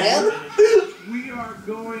thing, man! We are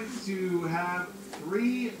going to have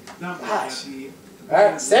 3 numbers. Gosh. At the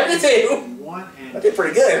Alright, 72! 1 and I did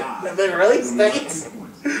pretty good. 5. I've been released, So we thanks. got 3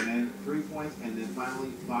 points, and then 3 points, and then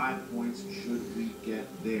finally 5 points should we get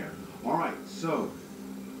there. All right, so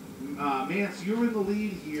Mantz, you're in the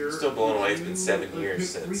lead here. Still blown away. It's been 7 You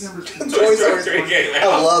years pick 3 since numbers. Toy Story 3 came out.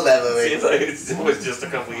 I love that movie. Seems like it was just a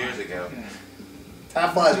couple years ago. Okay.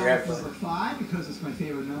 Time flies, I'll you're go with number 5 because it's my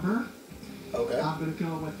favorite number. Okay. I'm going to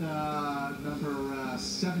go with number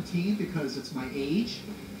 17 because it's my age.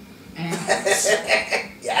 And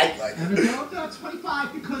Yeah, I like I'm it. going to go with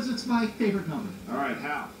 25 because it's my favorite number. All right,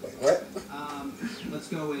 Hal. Wait, what? Let's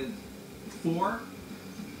go with 4,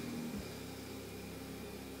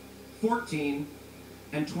 14,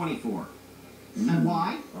 and 24. And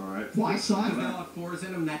why? All right. Why, Because they all son? have 4s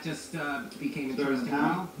in them, that just became So interesting.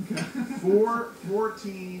 Hal, 4,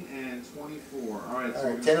 14, and 24. All right. So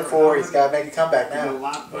Alright, 10 to 4, he's got to make a comeback There's a now.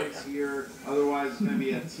 lot of points here. Otherwise, it's going to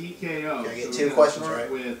be a TKO. Gotta get So 2 we're gonna questions start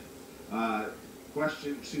right. with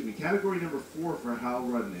category number 4 for Hal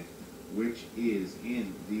Rudnick. which is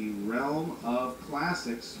in the realm of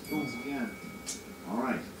classics once again. All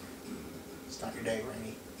right. Start your day,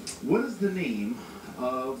 Rainy. What is the name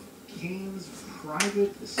of Kane's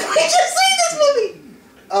private estate? We just seen this movie!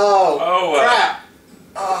 Oh, crap.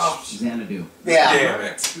 Oh. Xanadu. Yeah. Damn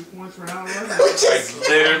it. 2 points for Howard. I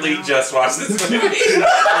literally just watched this movie 3 days ago.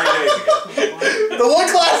 The one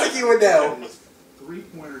classic you would know.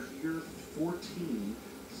 3-pointer here, 14.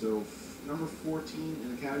 So number 14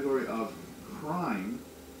 in the category of crime.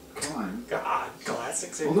 God,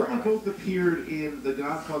 classics in Although they crime. both appeared in The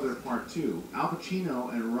Godfather Part 2, Al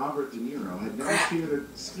Pacino and Robert De Niro had never shared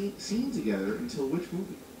a scene together until which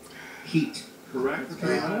movie? Heat. Correct for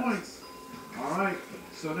 3 points. All right.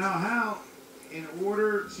 So now, Hal, in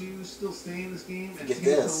order to still stay in this game and take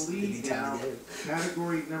the lead now,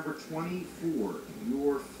 category number 24,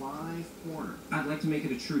 your 5-pointer. I'd like to make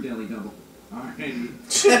it a true daily double. All right.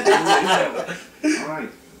 All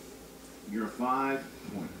right. Your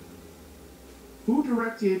 5-pointer. Who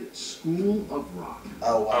directed School of Rock?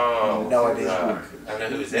 Oh, wow. No idea. I know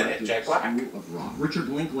who's in it. Jack Black. School of Rock. Richard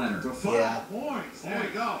Linklater. For 5 points. There you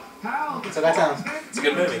go. Hal. So that sounds. It's a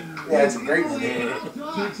good movie. Yeah, it's a great movie.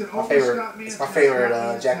 My favorite. It's my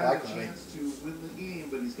favorite Jack Black movie. Chance to win the game,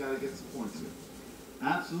 but he's got to get some points here.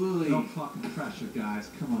 Absolutely. No fucking pressure, guys.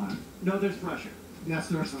 Come on. No, there's pressure. Yes,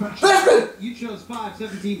 there's pressure. You chose 5,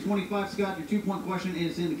 17, 25. Scott, your 2-point question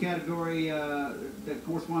is in the category that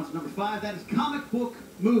corresponds to number 5. That is comic book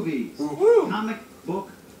movies. Comic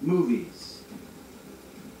book movies.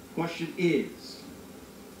 Question is,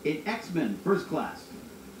 in X-Men First Class,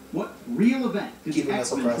 what real event did the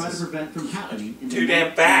X-Men try to prevent from happening in the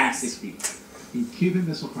 1960s? The Cuban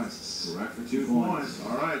Missile Crisis. Correct for 2 points.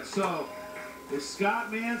 All right, so if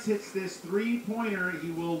Scott Mantz hits this 3-pointer,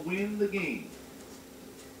 he will win the game.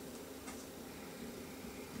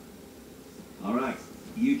 All right,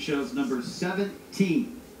 you chose number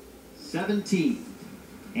 17. 17.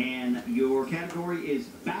 And your category is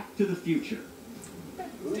Back to the Future.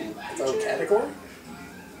 So category?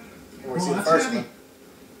 We're seeing the first one.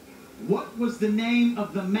 What was the name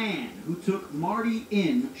of the man who took Marty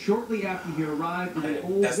in shortly after he arrived in the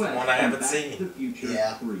Old That's West? the one I haven't Back seen. to the Future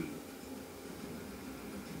 3.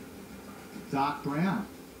 Doc Brown.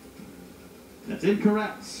 That's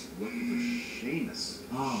incorrect. Looking for Seamus.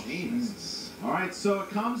 Oh, Seamus. All right, so it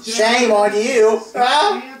comes down. Shame on you.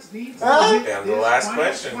 Scott Mantz needs to hit Down to the this last final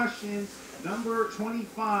question. Number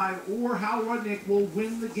 25, or Hal Rudnick will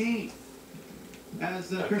win the game. As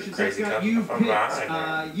That'd be Christian crazy said, Scott, coming you from picked,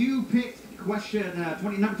 behind you picked question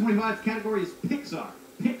number 25 category is Pixar.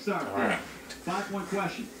 Pixar. All right. 5-point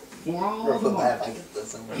question. For all Real the bad marks, if I get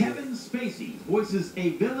this one. Kevin Spacey voices a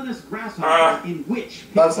villainous grasshopper in which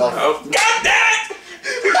Bugs Life. Oh, God damn it!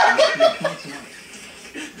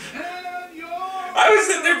 I was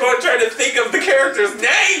sitting there going, trying to think of the character's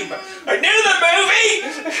name. I knew the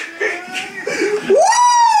movie.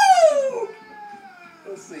 Woo!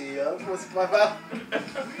 Let's see. What's my mouth?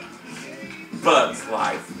 Bugs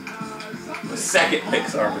Life. The second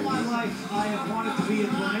Pixar All my movie. life, I have wanted to be a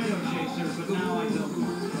tornado chaser, but now I don't.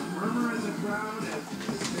 Murmur in the crowd.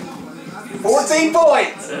 14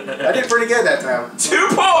 points! I did pretty good that time. 2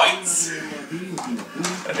 points!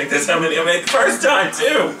 I think that's how many I made the first time,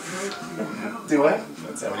 too. Do it.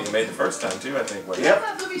 That's how many you made the first time, too, I think. What's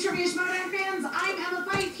up, Movie Trivia Schmoedown fans? I'm Emma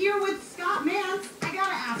Fife here with Scott Mantz. I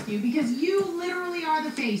gotta ask you, because you literally are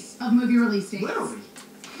the face of movie release dates. Literally.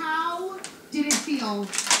 How did it feel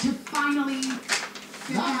to finally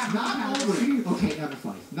Not only, okay, Emma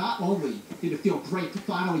Fife, not only did it feel great to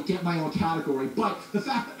finally get my own category, but the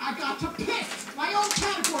fact that I got to pick my own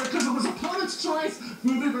category because it was opponent's choice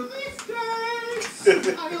movie release dates.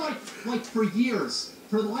 I mean, like for years,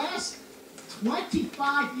 for the last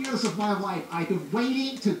 25 years of my life, I've been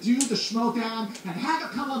waiting to do the Schmoedown and have it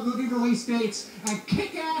come on movie release dates and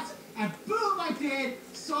kick ass, and boom, I did.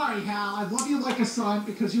 Sorry, Hal, I love you like a son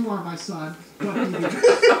because you are my son. But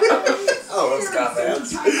Oh, it's got that.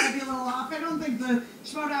 Time might be a little off. I don't think the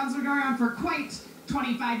Schmoedowns would go around for quite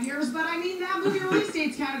 25 years, but I mean that movie release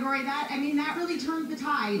dates category, that really turned the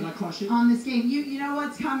tide Did I crush it? on this game. You know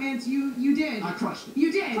what's comments? You did. I crushed it. You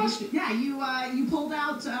did. Crushed it. Yeah, you pulled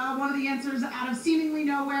out one of the answers out of seemingly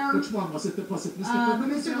nowhere. Which one was it? Was it Mystic The River?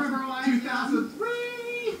 Mystic River one. 2003.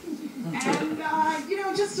 And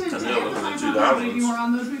just to That's another emphasize one in how the confident 2000s. you are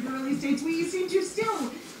on those movie release dates, we seem to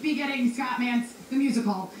still be getting Scott Mantz the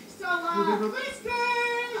musical. So Movie release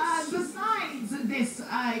dates. besides this,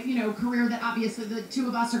 career that obviously the two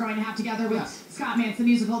of us are going to have together with Yes. Scott Mantz, the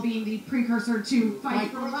musical, being the precursor to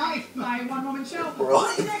Fight for Life, my one-woman show. Right.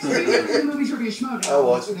 What's next for you in the movie trivia Schmoedown? I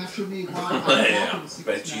watched it. Next for me, well, Yeah,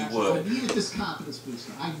 bet you would. I needed this confidence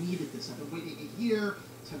booster. I needed this. I've been waiting a year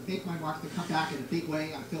to make my mark, to come back in a big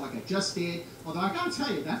way. I feel like I just did. Although I gotta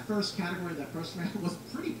tell you, that first category, that first round was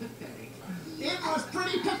pretty pathetic. It was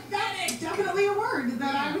pretty pathetic. Definitely a word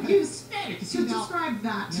that I would use to describe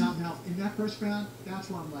that. Now, in that first round,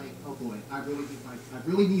 that's where I'm like, oh boy, I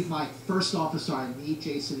really need my first officer. I need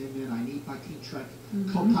Jason Inman. I need my Team Trek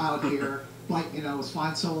co-pilot here. But it was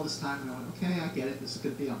fine solo this time, and I went, okay, I get it. This is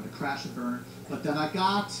gonna be, I'm gonna crash and burn. But then I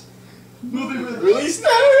got movie release.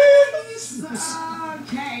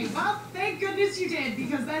 Okay, well, thank goodness you did,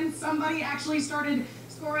 because then somebody actually started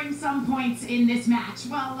scoring some points in this match.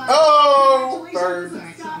 Well,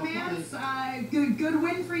 congratulations, Scott Mantz. Good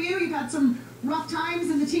win for you. You've had some rough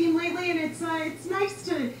times in the team lately, and it's nice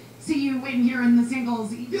to see you win here in the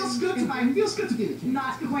singles. Feels good to be the king.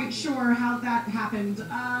 Not quite sure how that happened.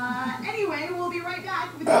 Anyway, we'll be right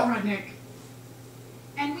back with Hal Rudnick.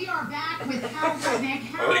 And we are back with Hal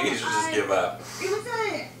Rudnick. I think you should just give up.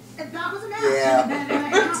 That was a match.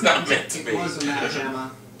 Yeah. It's not meant to be. It was a match,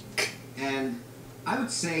 Emma. And I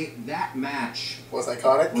would say that match was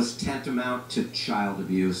iconic. Was tantamount to child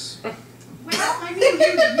abuse. Well, I mean,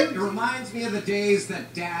 it reminds me of the days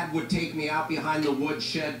that Dad would take me out behind the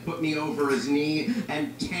woodshed, put me over his knee,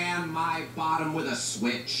 and tan my bottom with a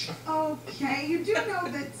switch. Okay, you do know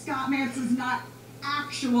that Scott Mantz is not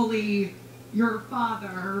actually your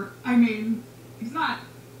father. I mean, he's not.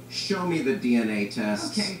 Show me the DNA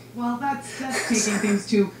test. Okay, well, that's taking things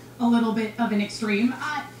to a little bit of an extreme.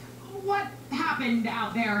 What happened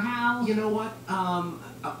out there, Hal? You know what?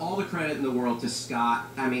 All the credit in the world to Scott.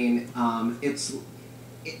 I mean,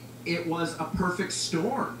 it was a perfect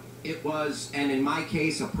storm. It was, and in my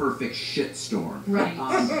case, a perfect shitstorm. Right.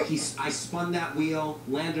 I spun that wheel,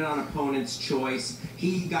 landed on opponent's choice.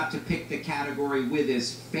 He got to pick the category with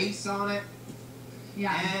his face on it.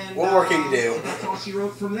 Yeah. And, what more can you do? That's all she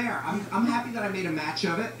wrote from there. I'm happy that I made a match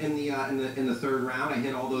of it in the third round. I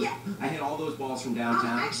hit all those. Yeah. I hit all those balls from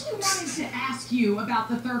downtown. I actually wanted to ask you about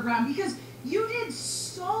the third round, because you did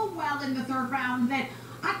so well in the third round that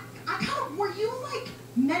I kind of, were you like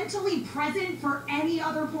mentally present for any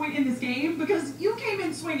other point in this game? Because you came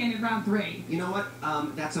in swinging in round 3. You know what?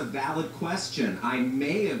 That's a valid question. I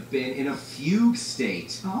may have been in a fugue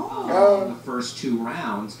state in the first 2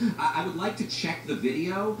 rounds. I would like to check the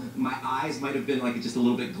video. My eyes might have been like just a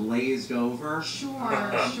little bit glazed over.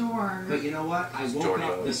 Sure. But you know what? I woke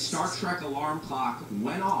up, the Star Trek alarm clock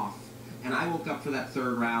went off, and I woke up for that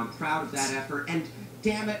third round, proud of that effort. And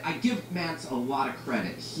damn it, I give Mantz a lot of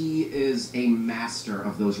credit. He is a master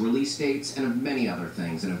of those release dates and of many other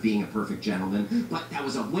things, and of being a perfect gentleman. But that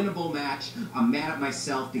was a winnable match. I'm mad at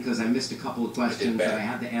myself because I missed a couple of questions that I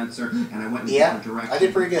had to answer, and I went in a different direction. I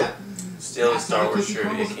did pretty good. Still a Star Wars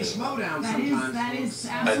trivia king. That is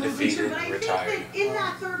absolutely true. But I think that in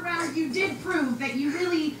that third round, you did prove that you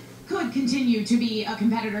really could continue to be a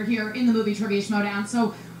competitor here in the movie trivia Schmoedown.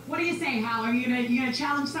 So what do you say, Hal? Are you gonna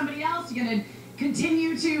challenge somebody else? You gonna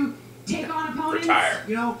continue to take on opponents? Retire.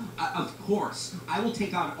 You know, of course. I will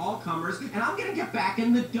take on all comers, and I'm going to get back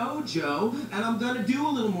in the dojo, and I'm going to do a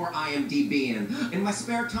little more IMDbing. In my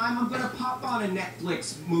spare time, I'm going to pop on a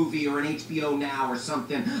Netflix movie or an HBO Now or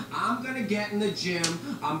something. I'm going to get in the gym.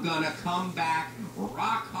 I'm going to come back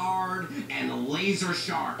rock hard and laser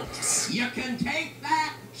sharp. You can take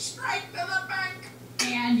that straight to the bank.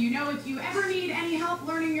 And you know, if you ever need any help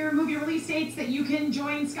learning your movie release dates, that you can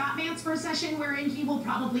join Scott Mantz for a session wherein he will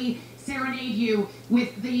probably serenade you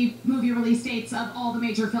with the movie release dates of all the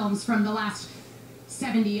major films from the last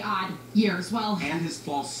 70-odd years. Well, and his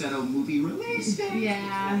falsetto movie release date.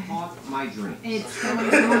 Yeah. Off my dream. It's going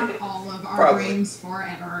to haunt all of our dreams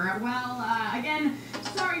forever. Well, again,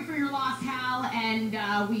 sorry for your loss, Hal,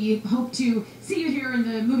 and we hope to see you here in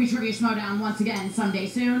the movie trivia Schmoedown once again someday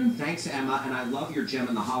soon. Thanks, Emma, and I love your gem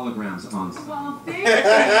and the holograms on. Well, thank you.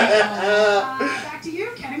 Back to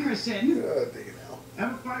you, Ken and Christian.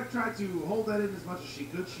 Emma Fife tried to hold that in as much as she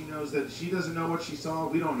could. She knows that she doesn't know what she saw.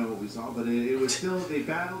 We don't know what we saw, but it was still, they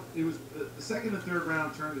battled. It was the second and third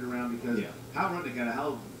round turned it around because Hal Rudnick had a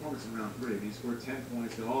hell of a performance in round 3. He scored 10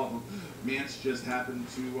 points to all of them. Mantz just happened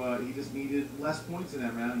to, he just needed less points in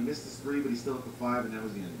that round. He missed his 3, but he still hit the 5, and that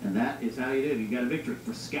was the end. And that is how you did. You got a victory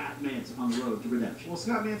for Scott Mantz on the road to redemption. Well,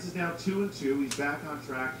 Scott Mantz is now 2-2. He's back on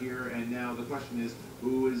track here, and now the question is,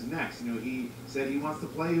 who is next. You know, he said he wants to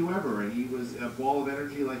play whoever, and he was a ball of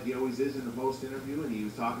energy like he always is in the post interview, and he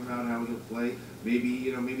was talking about how he'll play. Maybe,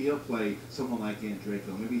 you know, maybe he'll play someone like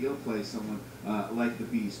Draco. Maybe he'll play someone like the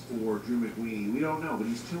Beast or Drew McWeeny. We don't know, but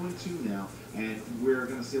he's 2-2 now, and we're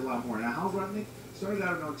going to see a lot more. Now, Hal Rudnick started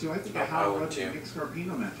out at 0-2. I think a Hal Rudnick Nick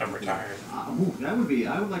Scarpino match. I'm retired. That would be.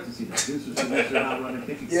 I would like to see that. This was Hal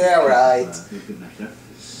Rudnick. Yeah, right. Good match there.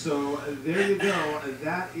 So there you go.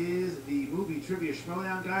 That is the movie trivia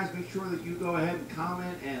Schmoedown, guys. Make sure that you go ahead and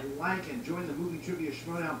comment and like and join the movie trivia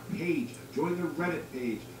Schmoedown page. Join the Reddit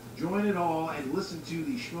page. Join it all and listen to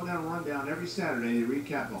the Schmoedown rundown every Saturday to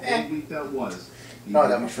recap the whole week that was. Not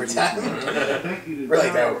that much for time. Thank you to Really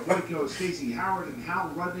John Voytko, Stacey Howard, and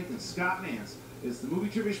Hal Rudnick and Scott Mantz. It's the movie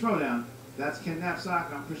trivia Schmoedown. That's Ken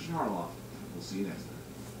Knapsack. I'm Christian Harloff. We'll see you next time.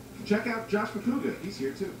 Check out Josh McCouga. He's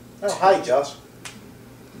here too. Oh, hi, Josh.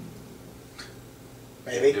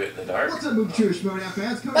 Maybe. Do it in the dark. What's up, movie trivia Schmoedown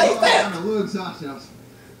fans? Coming on a little exhausted. I was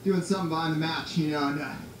doing something behind the match, you know, and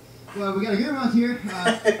well, we got a good one here.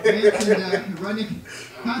 Mantz and Rudnick,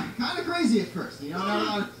 kind of crazy at first. You know,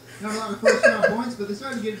 not a lot of first round points, but they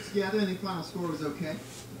started to get it together, and the final score was okay.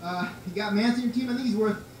 You got Mantz in your team. I think he's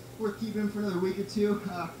worth keeping him for another week or two.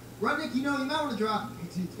 Rudnick, you know, you might want to drop him.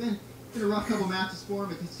 It's been a rough couple matches for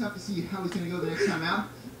him. It's tough to see how he's going to go the next time out.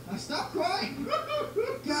 Stop crying.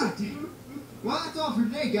 God damn. Well, that's all for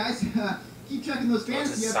today, guys. Keep checking those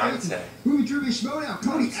fantasy updates. Movie trivia Schmoedown.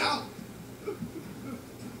 Cody out.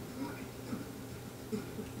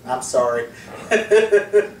 I'm sorry.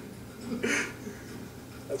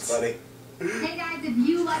 That's funny. Hey guys, if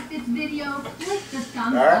you like this video, click the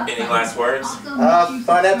thumbs up. Any last words?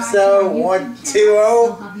 Fun episode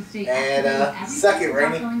 120 and suck it,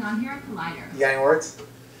 Rainy. You got any words?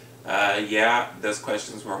 Yeah, those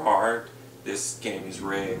questions were hard. This game is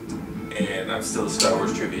rigged, and I'm still a Star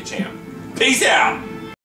Wars trivia champ. Peace out.